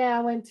right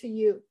now and to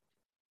you.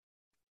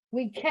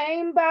 We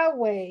came by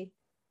way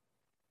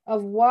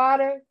of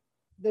water,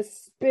 the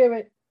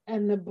Spirit,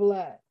 and the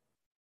blood.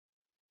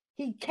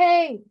 He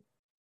came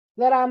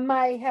that I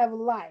might have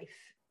life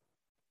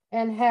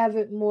and have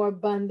it more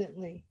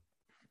abundantly.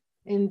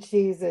 In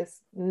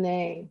Jesus'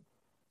 name.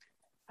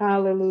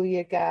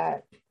 Hallelujah,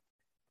 God.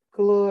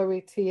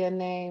 Glory to your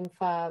name,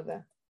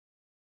 Father.